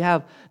collar. We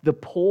have the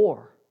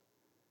poor.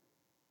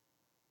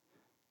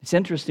 It's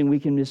interesting,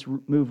 we can just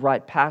move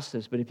right past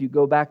this, but if you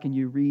go back and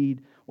you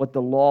read what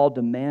the law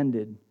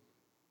demanded,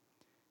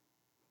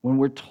 when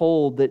we're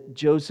told that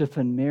Joseph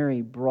and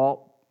Mary brought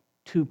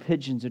 2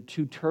 pigeons or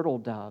 2 turtle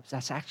doves,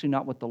 that's actually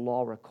not what the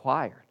law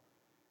required.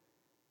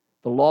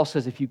 The law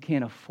says if you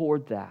can't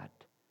afford that,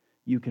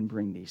 you can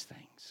bring these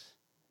things.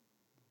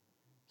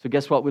 So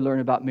guess what we learn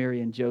about Mary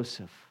and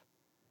Joseph?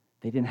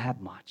 They didn't have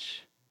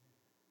much.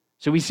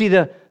 So we see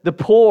the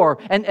poor,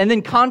 and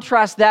then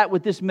contrast that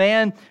with this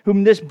man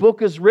whom this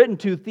book is written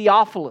to,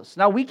 Theophilus.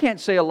 Now, we can't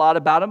say a lot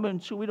about him,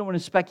 and so we don't want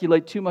to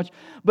speculate too much,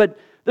 but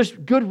there's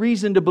good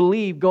reason to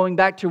believe, going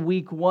back to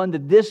week 1,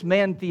 that this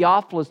man,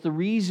 Theophilus, the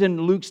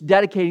reason Luke's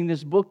dedicating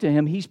this book to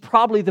him, he's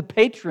probably the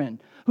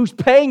patron who's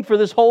paying for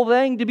this whole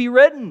thing to be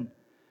written.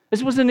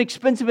 This was an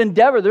expensive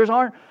endeavor. There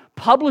aren't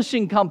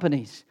publishing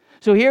companies.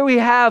 So here we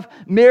have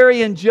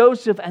Mary and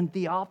Joseph and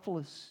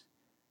Theophilus.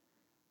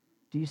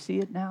 Do you see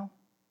it now?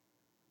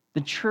 The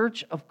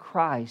church of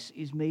Christ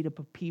is made up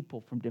of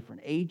people from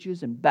different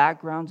ages and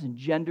backgrounds and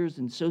genders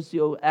and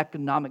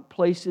socioeconomic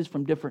places,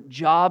 from different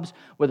jobs,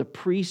 whether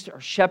priests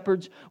or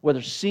shepherds,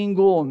 whether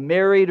single or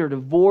married or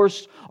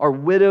divorced or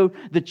widowed.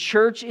 The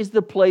church is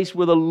the place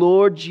where the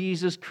Lord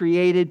Jesus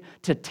created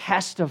to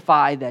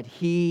testify that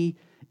He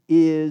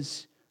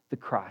is the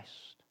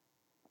Christ.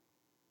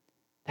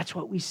 That's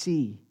what we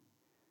see.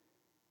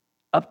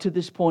 Up to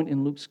this point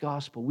in Luke's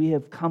gospel, we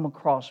have come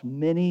across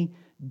many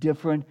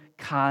different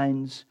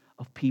kinds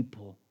of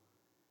people,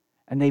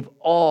 and they've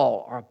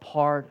all are a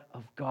part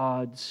of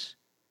God's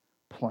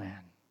plan.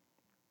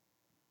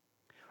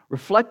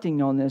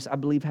 Reflecting on this, I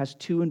believe, has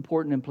 2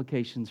 important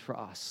implications for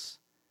us.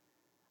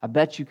 I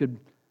bet you could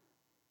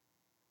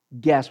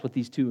guess what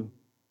these 2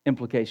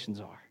 implications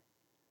are.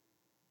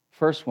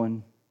 First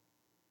one,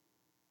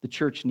 the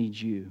church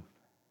needs you.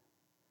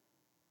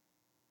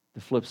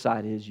 The flip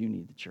side is you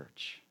need the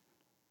church.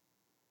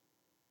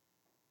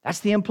 That's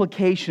the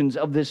implications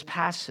of this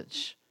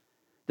passage.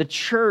 The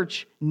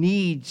church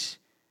needs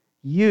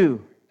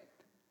you.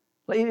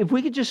 If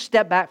we could just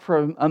step back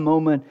for a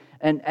moment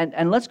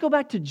and let's go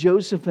back to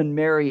Joseph and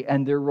Mary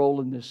and their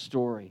role in this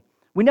story.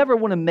 We never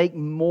want to make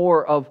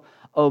more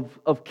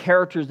of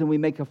characters than we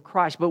make of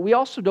Christ, but we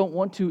also don't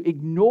want to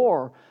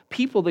ignore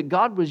people that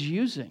God was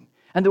using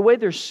and the way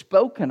they're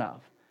spoken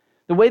of,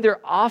 the way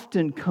they're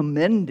often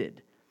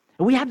commended.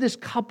 And we have this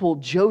couple,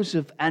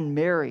 Joseph and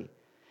Mary.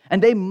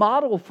 And they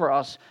model for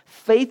us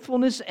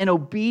faithfulness and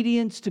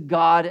obedience to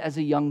God as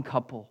a young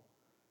couple.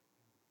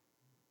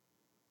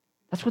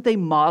 That's what they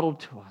modeled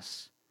to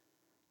us.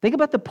 Think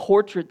about the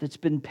portrait that's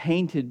been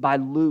painted by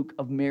Luke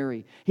of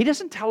Mary. He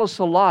doesn't tell us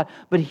a lot,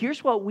 but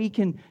here's what we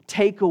can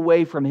take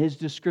away from his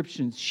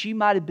descriptions. She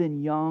might have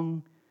been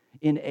young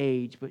in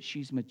age, but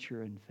she's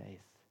mature in faith.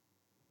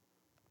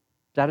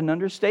 Is that an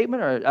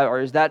understatement or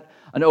is that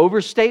an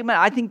overstatement?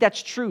 I think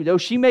that's true. Though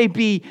she may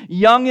be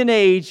young in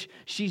age,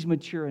 she's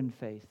mature in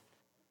faith.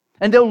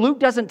 And though Luke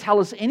doesn't tell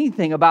us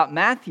anything about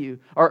Matthew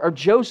or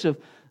Joseph,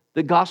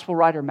 the gospel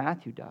writer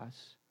Matthew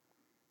does.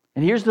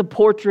 And here's the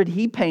portrait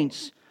he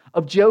paints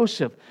of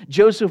Joseph.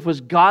 Joseph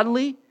was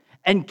godly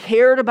and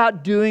cared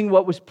about doing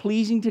what was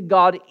pleasing to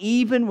God,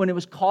 even when it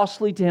was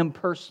costly to him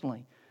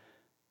personally.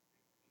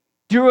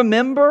 Do you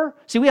remember?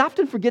 See, we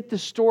often forget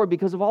this story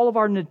because of all of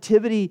our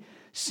nativity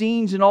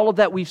scenes and all of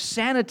that. We've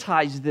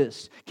sanitized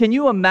this. Can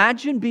you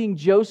imagine being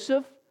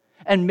Joseph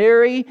and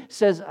Mary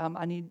says,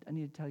 I need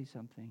to tell you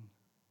something.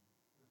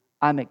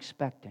 I'm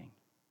expecting.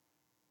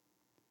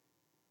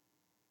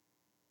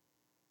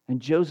 And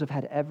Joseph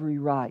had every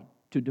right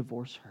to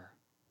divorce her.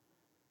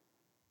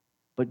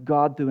 But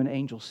God, through an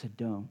angel, said,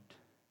 don't.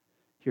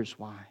 Here's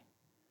why.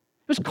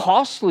 It was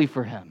costly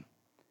for him.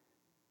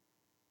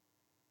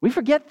 We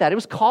forget that. It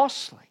was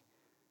costly.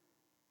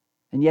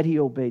 And yet he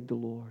obeyed the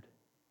Lord.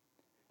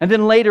 And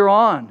then later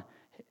on,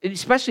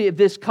 especially if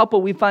this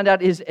couple we find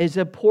out is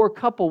a poor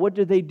couple, what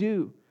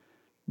do?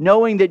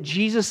 Knowing that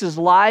Jesus'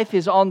 life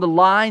is on the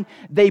line,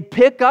 they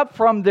pick up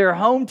from their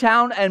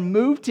hometown and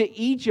move to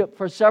Egypt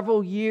for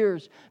several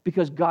years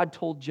because God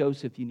told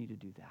Joseph, you need to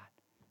do that.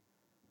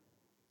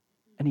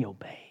 And he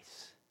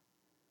obeys.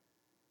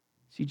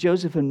 See,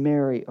 Joseph and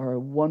Mary are a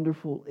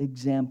wonderful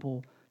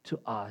example to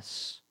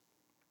us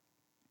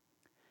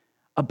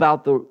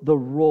about the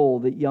role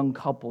that young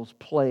couples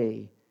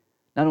play,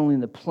 not only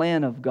in the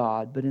plan of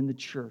God, but in the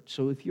church.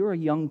 So if you're a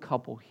young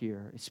couple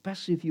here,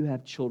 especially if you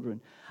have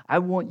children, I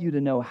want you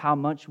to know how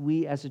much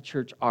we as a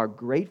church are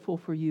grateful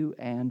for you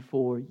and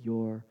for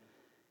your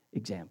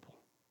example.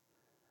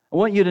 I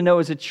want you to know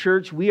as a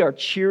church, we are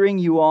cheering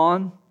you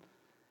on.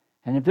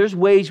 And if there's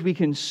ways we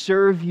can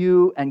serve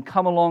you and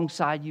come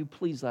alongside you,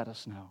 please let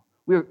us know.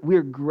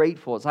 We're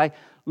grateful. As I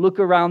look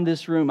around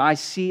this room, I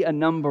see a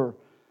number,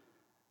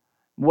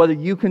 whether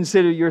you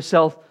consider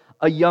yourself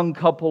a young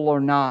couple or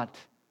not.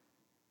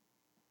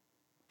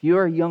 If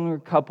you're a younger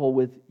couple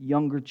with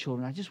younger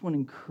children, I just want to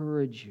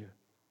encourage you.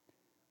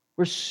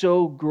 We're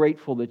so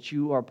grateful that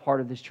you are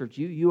part of this church.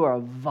 You are a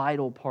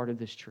vital part of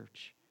this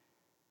church.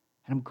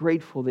 And I'm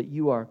grateful that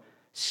you are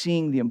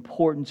seeing the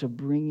importance of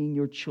bringing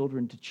your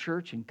children to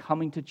church and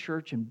coming to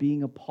church and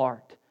being a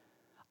part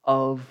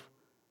of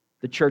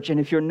the church. And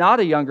if you're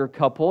not a younger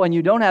couple and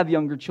you don't have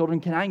younger children,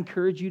 can I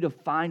encourage you to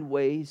find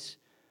ways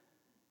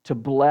to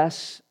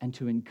bless and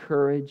to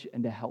encourage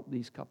and to help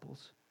these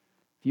couples?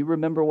 If you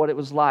remember what it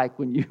was like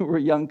when you were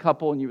a young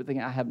couple and you were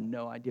thinking, I have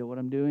no idea what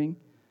I'm doing.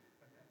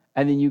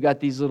 And then you got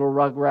these little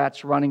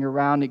rugrats running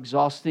around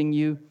exhausting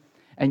you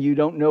and you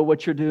don't know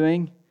what you're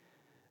doing.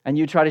 And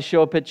you try to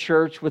show up at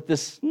church with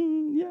this,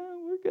 yeah,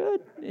 we're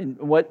good. And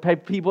what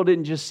people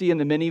didn't just see in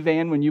the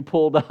minivan when you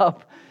pulled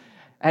up.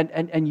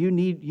 And you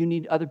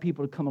need other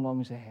people to come along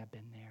and say, hey, I've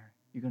been there.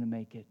 You're going to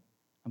make it.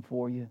 I'm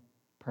for you,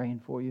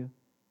 praying for you.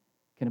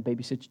 Can I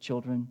babysit your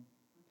children?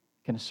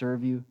 Can I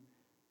serve you?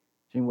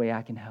 Is there any way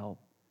I can help?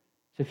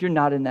 So if you're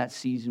not in that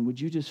season, would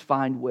you just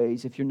find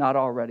ways, if you're not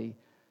already,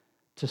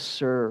 to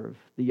serve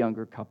the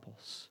younger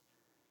couples?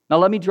 Now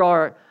let me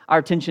draw our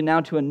attention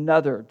now to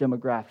another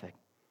demographic,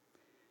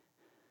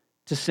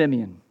 to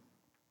Simeon.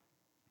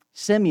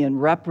 Simeon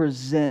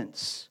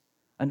represents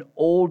an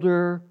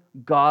older,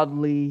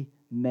 godly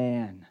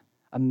man,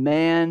 a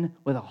man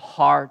with a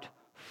heart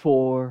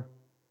for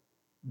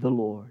the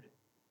Lord.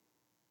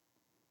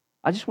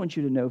 I just want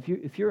you to know,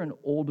 if you're an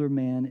older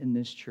man in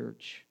this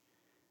church,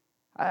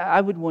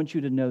 I would want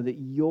you to know that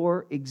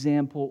your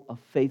example of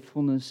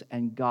faithfulness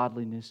and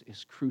godliness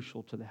is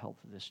crucial to the health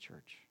of this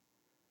church.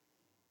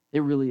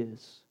 It really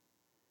is.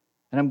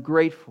 And I'm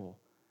grateful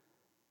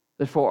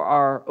that for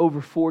our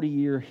over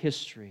 40-year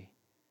history,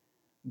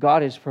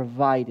 God has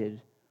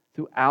provided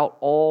throughout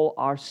all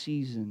our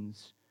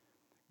seasons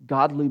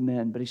godly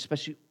men, but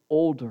especially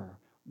older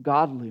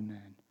godly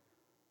men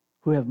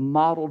who have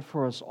modeled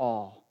for us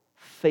all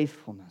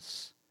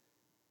faithfulness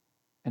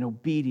and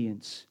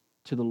obedience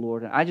to the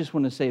Lord. And I just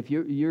want to say, if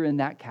you're in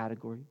that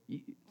category,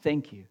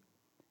 thank you.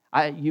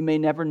 You may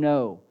never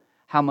know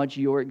how much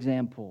your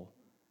example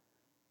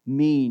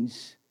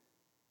means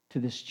to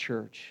this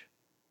church.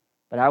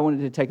 But I wanted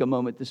to take a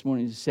moment this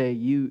morning to say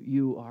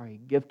you are a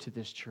gift to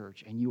this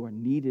church and you are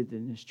needed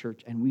in this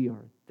church, and we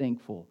are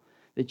thankful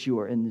that you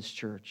are in this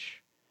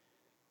church.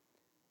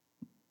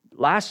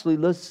 Lastly,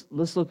 let's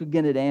look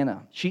again at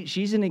Anna.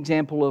 She's an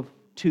example of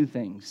two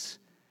things.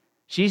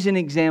 She's an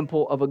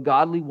example of a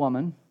godly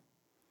woman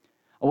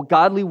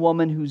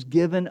who's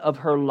given of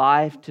her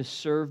life to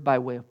serve by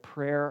way of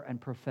prayer and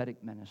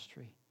prophetic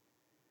ministry.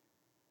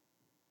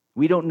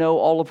 We don't know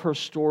all of her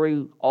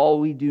story. All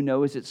we do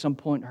know is at some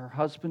point her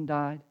husband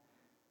died.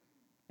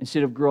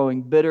 Instead of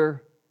growing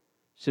bitter,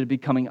 instead of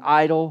becoming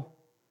idle,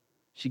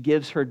 she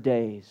gives her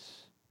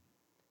days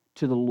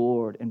to the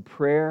Lord in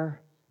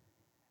prayer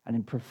and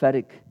in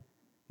prophetic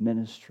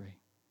ministry.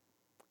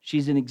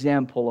 She's an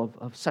example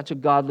of such a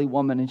godly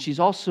woman, and she's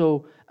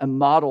also a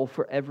model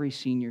for every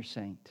senior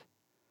saint.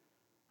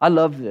 I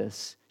love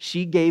this.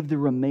 She gave the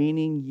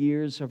remaining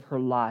years of her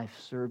life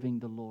serving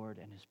the Lord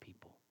and His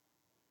people.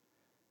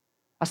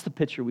 That's the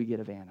picture we get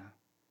of Anna.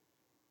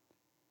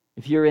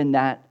 If you're in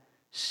that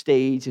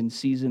stage and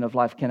season of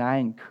life, can I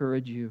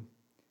encourage you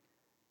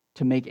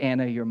to make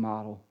Anna your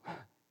model?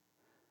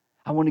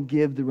 I want to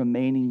give the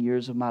remaining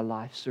years of my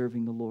life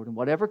serving the Lord in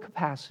whatever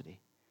capacity,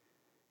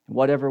 in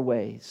whatever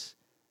ways.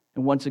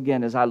 And once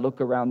again, as I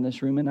look around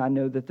this room, and I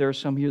know that there are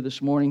some here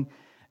this morning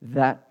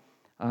that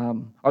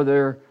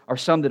there are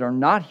some that are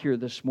not here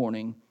this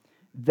morning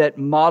that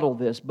model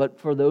this, but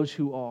for those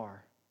who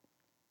are,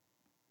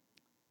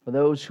 for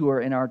those who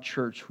are in our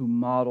church who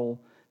model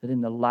that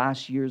in the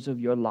last years of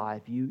your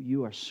life,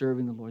 you are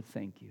serving the Lord,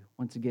 thank you.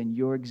 Once again,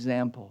 your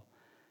example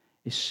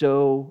is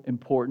so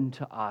important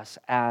to us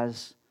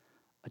as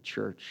a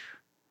church.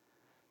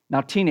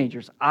 Now,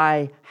 teenagers,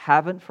 I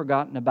haven't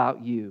forgotten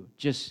about you.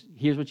 Just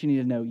here's what you need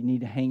to know. You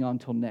need to hang on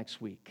till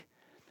next week.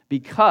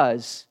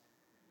 Because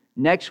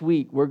next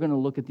week, we're going to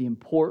look at the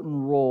important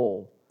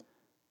role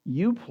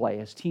you play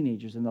as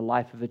teenagers in the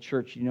life of the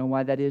church. You know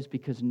why that is?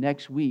 Because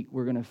next week,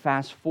 we're going to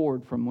fast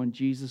forward from when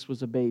Jesus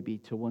was a baby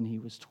to when he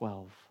was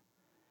 12.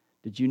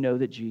 Did you know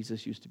that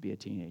Jesus used to be a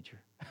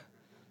teenager?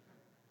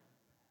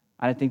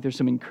 I think there's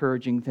some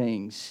encouraging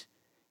things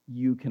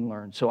you can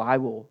learn. So I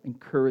will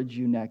encourage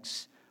you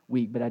next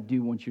week, but I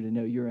do want you to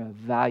know you're a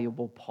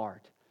valuable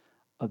part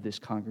of this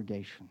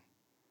congregation.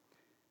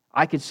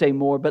 I could say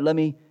more, but let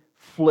me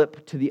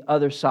flip to the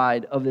other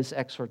side of this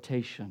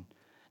exhortation.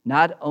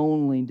 Not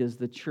only does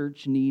the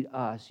church need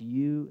us,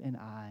 you and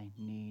I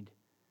need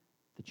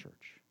the church.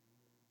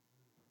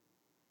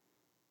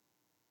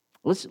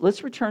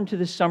 Let's return to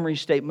this summary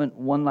statement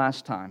one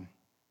last time.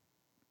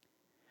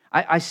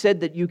 I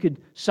said that you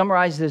could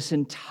summarize this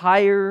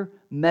entire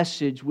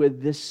message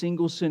with this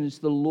single sentence: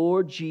 the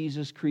Lord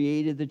Jesus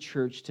created the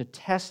church to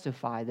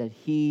testify that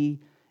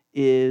He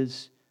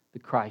is the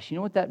Christ. You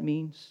know what that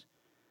means?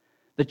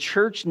 The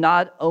church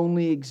not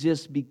only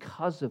exists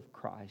because of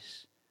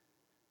Christ,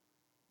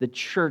 the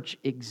church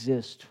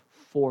exists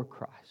for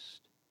Christ.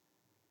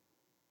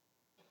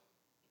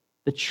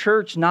 The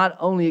church not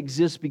only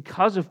exists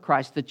because of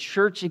Christ, the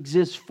church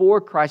exists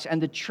for Christ,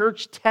 and the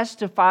church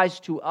testifies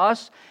to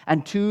us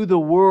and to the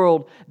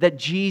world that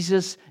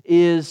Jesus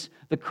is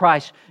the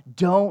Christ.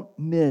 Don't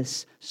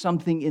miss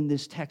something in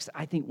this text.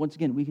 I think, once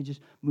again, we could just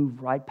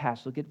move right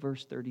past. Look at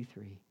verse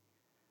 33.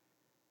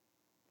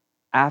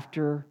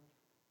 After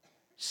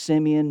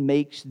Simeon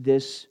makes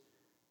this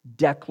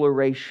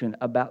declaration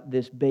about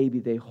this baby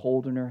they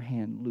hold in her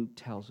hand, Luke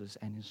tells us,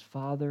 and his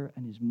father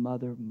and his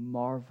mother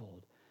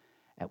marveled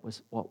at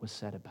what was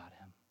said about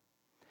him.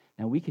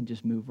 Now, we can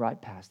just move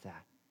right past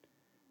that.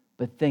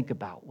 But think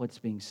about what's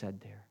being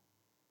said there.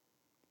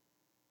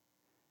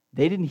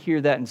 They didn't hear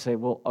that and say,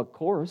 well, of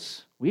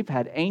course, we've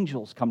had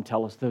angels come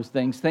tell us those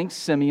things. Thanks,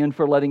 Simeon,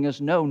 for letting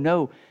us know.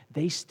 No,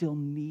 they still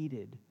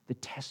needed the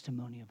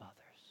testimony of others.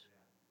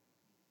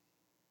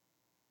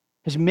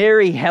 As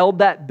Mary held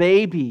that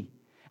baby,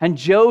 and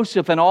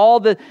Joseph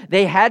and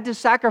they had to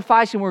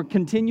sacrifice and were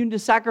continuing to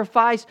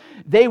sacrifice,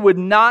 they would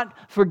not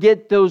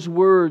forget those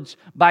words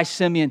by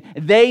Simeon.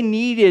 They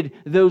needed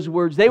those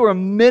words. They were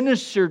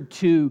ministered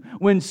to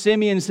when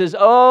Simeon says,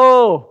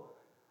 oh,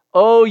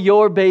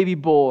 your baby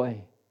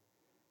boy,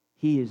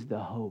 he is the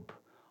hope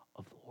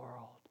of the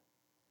world.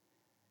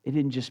 It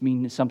didn't just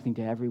mean something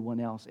to everyone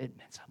else. It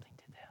meant something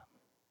to them.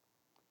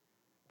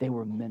 They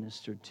were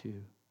ministered to.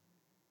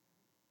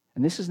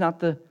 And this is not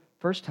the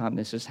first time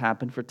this has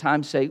happened. For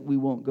time's sake, we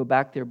won't go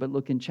back there, but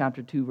look in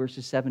chapter 2,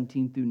 verses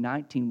 17 through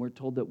 19. We're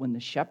told that when the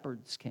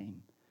shepherds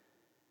came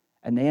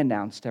and they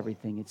announced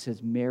everything, it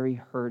says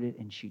Mary heard it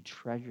and she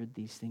treasured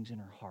these things in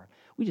her heart.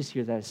 We just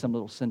hear that as some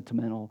little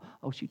sentimental,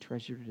 she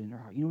treasured it in her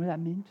heart. You know what that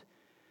meant?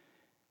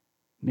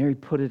 Mary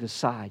put it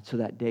aside so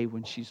that day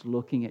when she's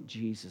looking at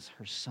Jesus,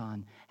 her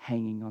son,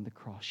 hanging on the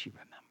cross, she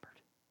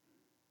remembered.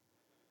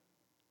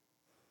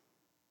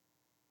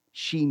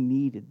 She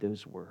needed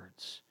those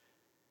words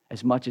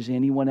as much as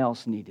anyone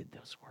else needed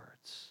those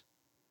words.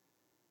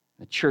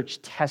 The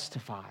church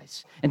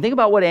testifies. And think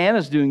about what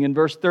Anna's doing in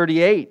verse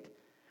 38.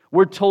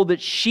 We're told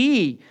that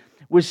she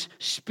was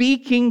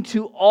speaking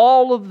to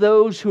all of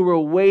those who were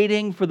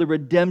waiting for the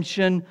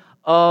redemption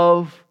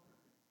of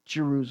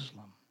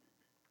Jerusalem.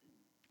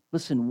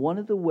 Listen, one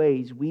of the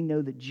ways we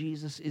know that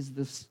Jesus is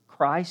the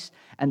Christ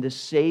and the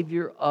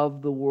Savior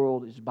of the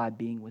world is by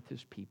being with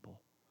His people.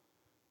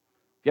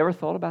 Have you ever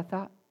thought about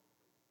that?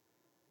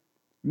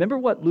 Remember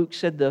what Luke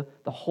said the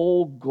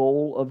whole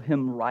goal of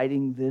him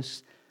writing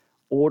this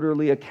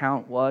orderly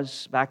account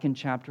was back in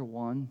chapter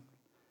 1?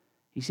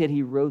 He said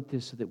he wrote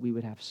this so that we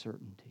would have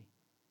certainty.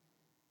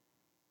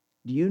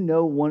 Do you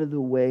know one of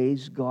the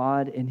ways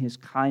God in His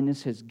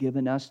kindness has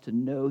given us to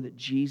know that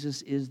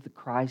Jesus is the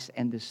Christ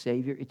and the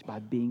Savior? It's by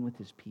being with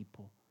His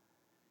people.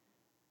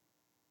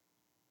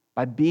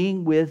 By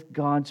being with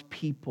God's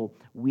people,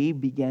 we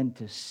begin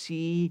to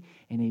see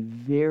in a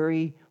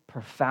very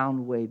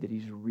profound way that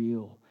He's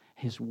real.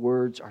 His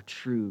words are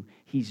true.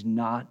 He's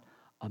not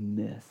a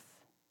myth.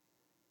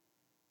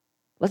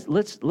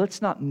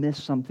 Let's not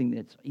miss something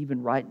that's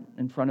even right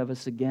in front of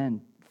us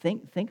again.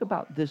 Think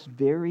about this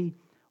very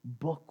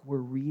book we're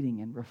reading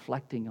and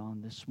reflecting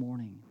on this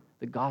morning,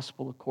 the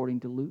Gospel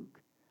according to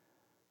Luke.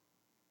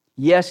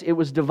 Yes, it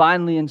was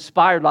divinely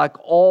inspired like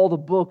all the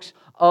books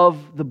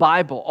of the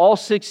Bible. All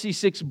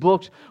 66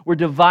 books were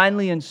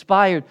divinely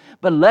inspired.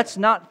 But let's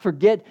not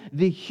forget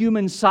the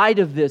human side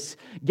of this.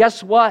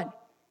 Guess what?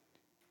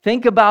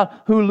 Think about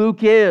who Luke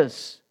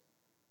is.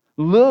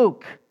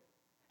 Luke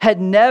had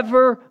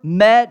never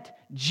met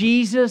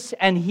Jesus,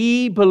 and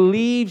he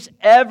believes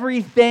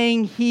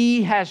everything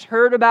he has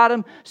heard about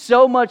Him,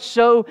 so much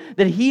so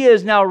that he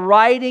is now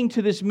writing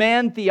to this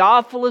man,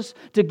 Theophilus,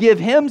 to give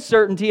him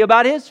certainty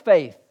about his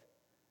faith.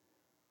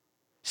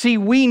 See,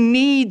 we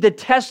need the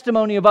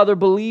testimony of other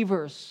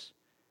believers.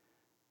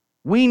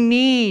 We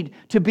need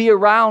to be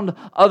around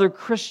other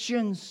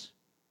Christians.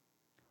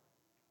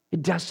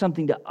 It does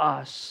something to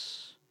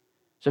us.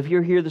 So if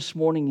you're here this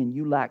morning and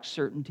you lack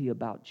certainty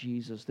about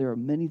Jesus, there are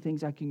many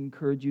things I can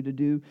encourage you to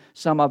do.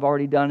 Some I've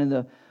already done in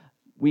the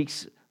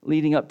weeks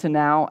leading up to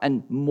now,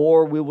 and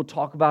more we will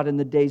talk about in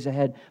the days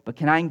ahead. But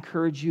can I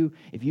encourage you,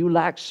 if you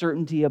lack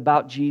certainty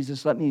about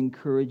Jesus, let me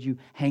encourage you,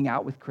 hang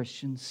out with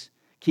Christians.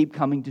 Keep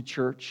coming to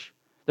church.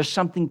 There's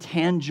something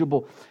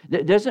tangible.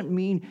 That doesn't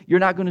mean you're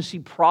not going to see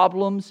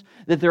problems,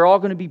 that they're all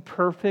going to be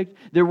perfect.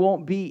 There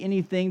won't be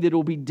anything that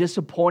will be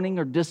disappointing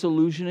or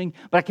disillusioning.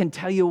 But I can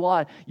tell you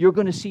what, you're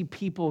going to see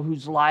people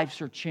whose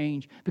lives are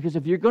changed. Because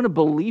if you're going to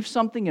believe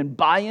something and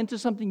buy into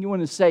something, you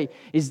want to say,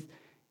 is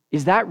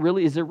there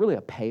really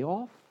a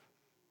payoff?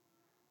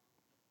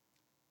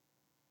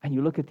 And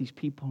you look at these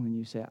people and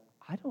you say,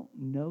 I don't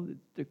know that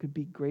there could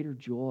be greater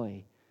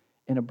joy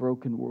in a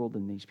broken world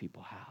than these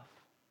people have.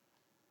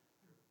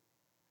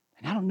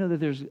 And I don't know that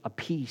there's a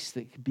peace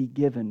that could be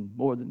given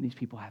more than these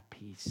people have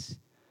peace. So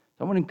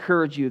I want to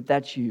encourage you, if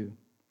that's you,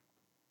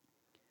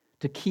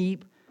 to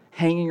keep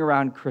hanging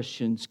around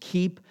Christians,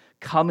 keep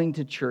coming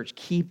to church,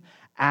 keep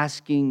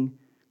asking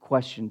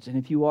questions. And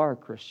if you are a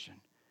Christian,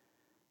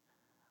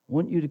 I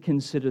want you to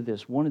consider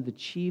this. One of the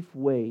chief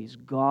ways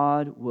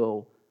God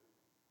will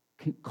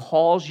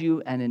cause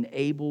you and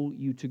enable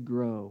you to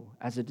grow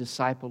as a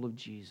disciple of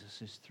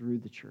Jesus is through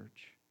the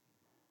church.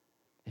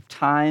 If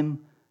time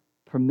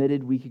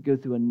permitted, we could go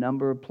through a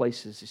number of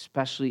places,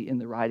 especially in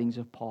the writings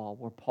of Paul,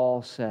 where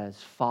Paul says,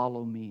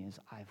 follow me as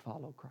I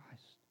follow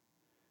Christ.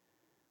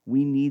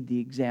 We need the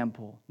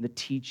example, the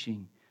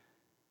teaching,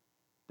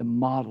 the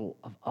model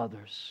of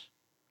others.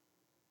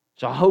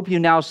 So I hope you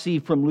now see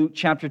from Luke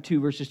chapter 2,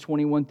 verses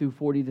 21 through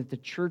 40, that the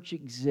church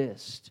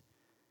exists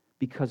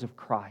because of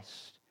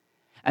Christ.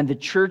 And the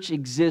church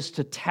exists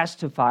to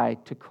testify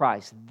to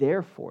Christ.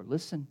 Therefore,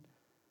 listen,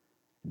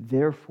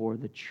 therefore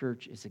the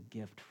church is a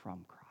gift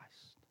from Christ.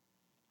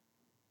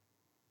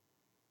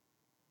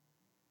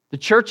 The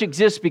church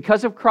exists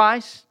because of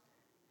Christ,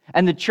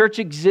 and the church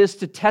exists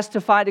to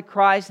testify to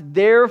Christ.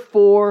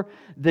 Therefore,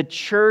 the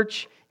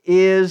church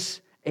is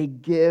a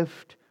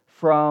gift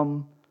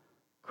from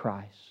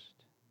Christ.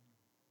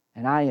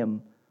 And I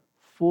am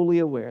fully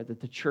aware that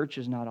the church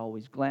is not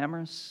always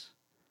glamorous.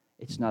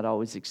 It's not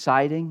always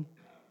exciting.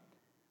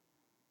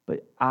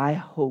 But I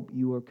hope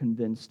you are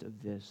convinced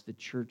of this. The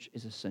church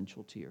is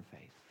essential to your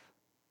faith.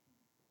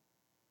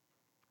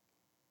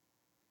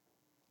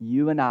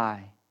 You and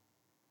I,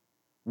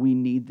 we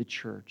need the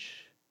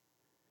church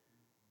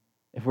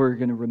if we're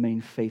going to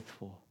remain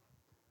faithful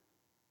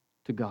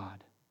to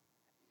God.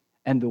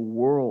 And the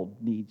world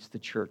needs the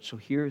church. So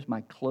here's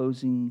my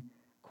closing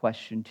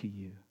question to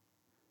you.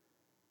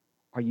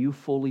 Are you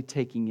fully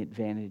taking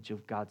advantage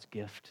of God's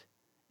gift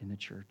in the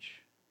church?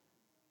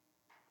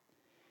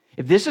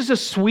 If this is a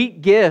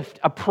sweet gift,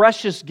 a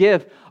precious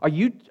gift, are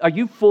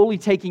you fully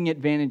taking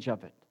advantage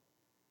of it?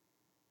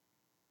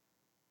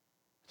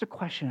 It's a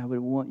question I would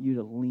want you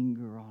to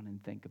linger on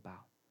and think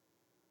about.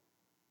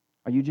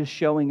 Are you just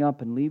showing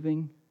up and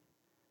leaving?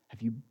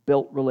 Have you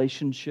built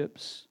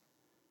relationships?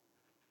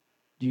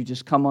 Do you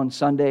just come on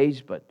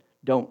Sundays but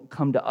don't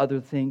come to other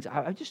things?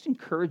 I just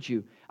encourage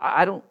you.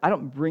 I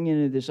don't bring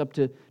any of this up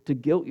to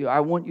guilt you.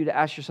 I want you to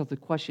ask yourself the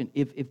question,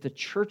 if the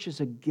church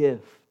is a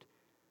gift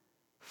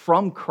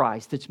from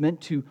Christ that's meant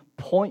to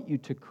point you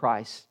to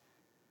Christ,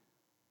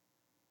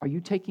 are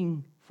you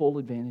taking full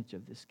advantage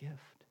of this gift?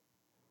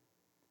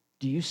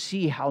 Do you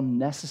see how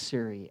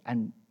necessary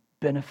and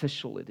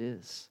beneficial it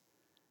is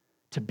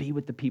to be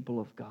with the people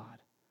of God?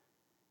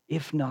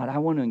 If not, I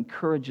want to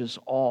encourage us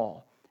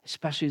all,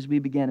 especially as we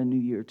begin a new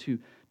year,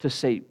 to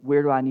say,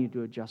 where do I need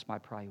to adjust my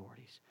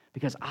priorities?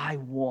 Because I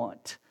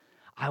want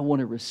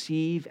to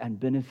receive and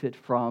benefit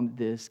from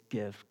this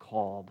gift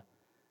called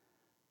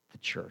the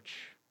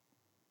church.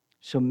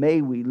 So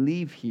may we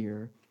leave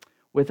here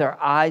with our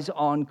eyes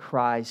on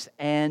Christ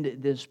and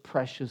this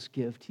precious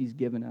gift He's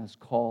given us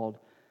called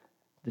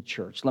the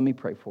church. Let me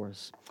pray for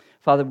us.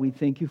 Father, we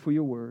thank You for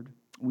Your word.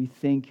 We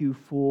thank You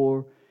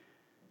for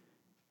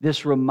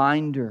this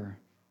reminder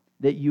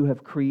that You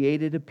have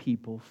created a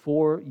people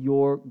for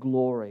Your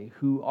glory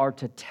who are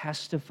to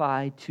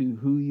testify to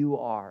who You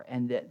are,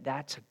 and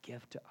that's a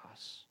gift to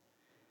us.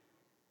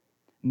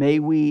 May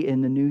we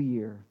in the new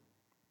year,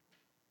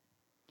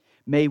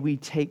 may we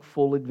take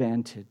full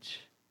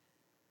advantage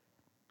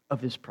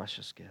of this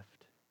precious gift.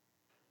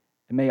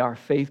 And may our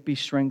faith be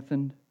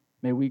strengthened.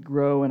 May we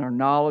grow in our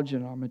knowledge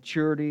and our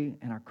maturity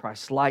and our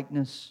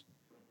Christ-likeness.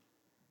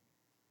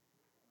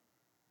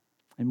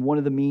 And one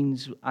of the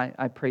means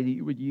I pray that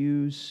You would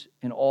use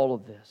in all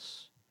of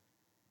this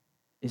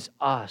is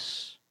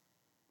us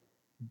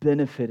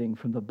benefiting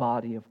from the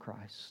body of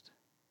Christ.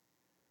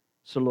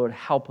 So Lord,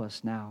 help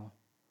us now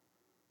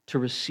to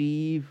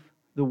receive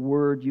the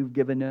word You've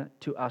given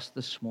to us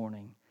this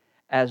morning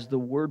as the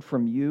word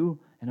from You,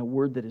 and a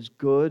word that is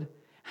good,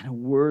 and a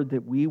word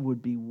that we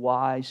would be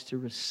wise to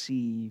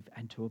receive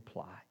and to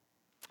apply.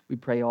 We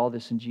pray all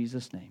this in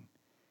Jesus' name.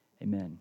 Amen.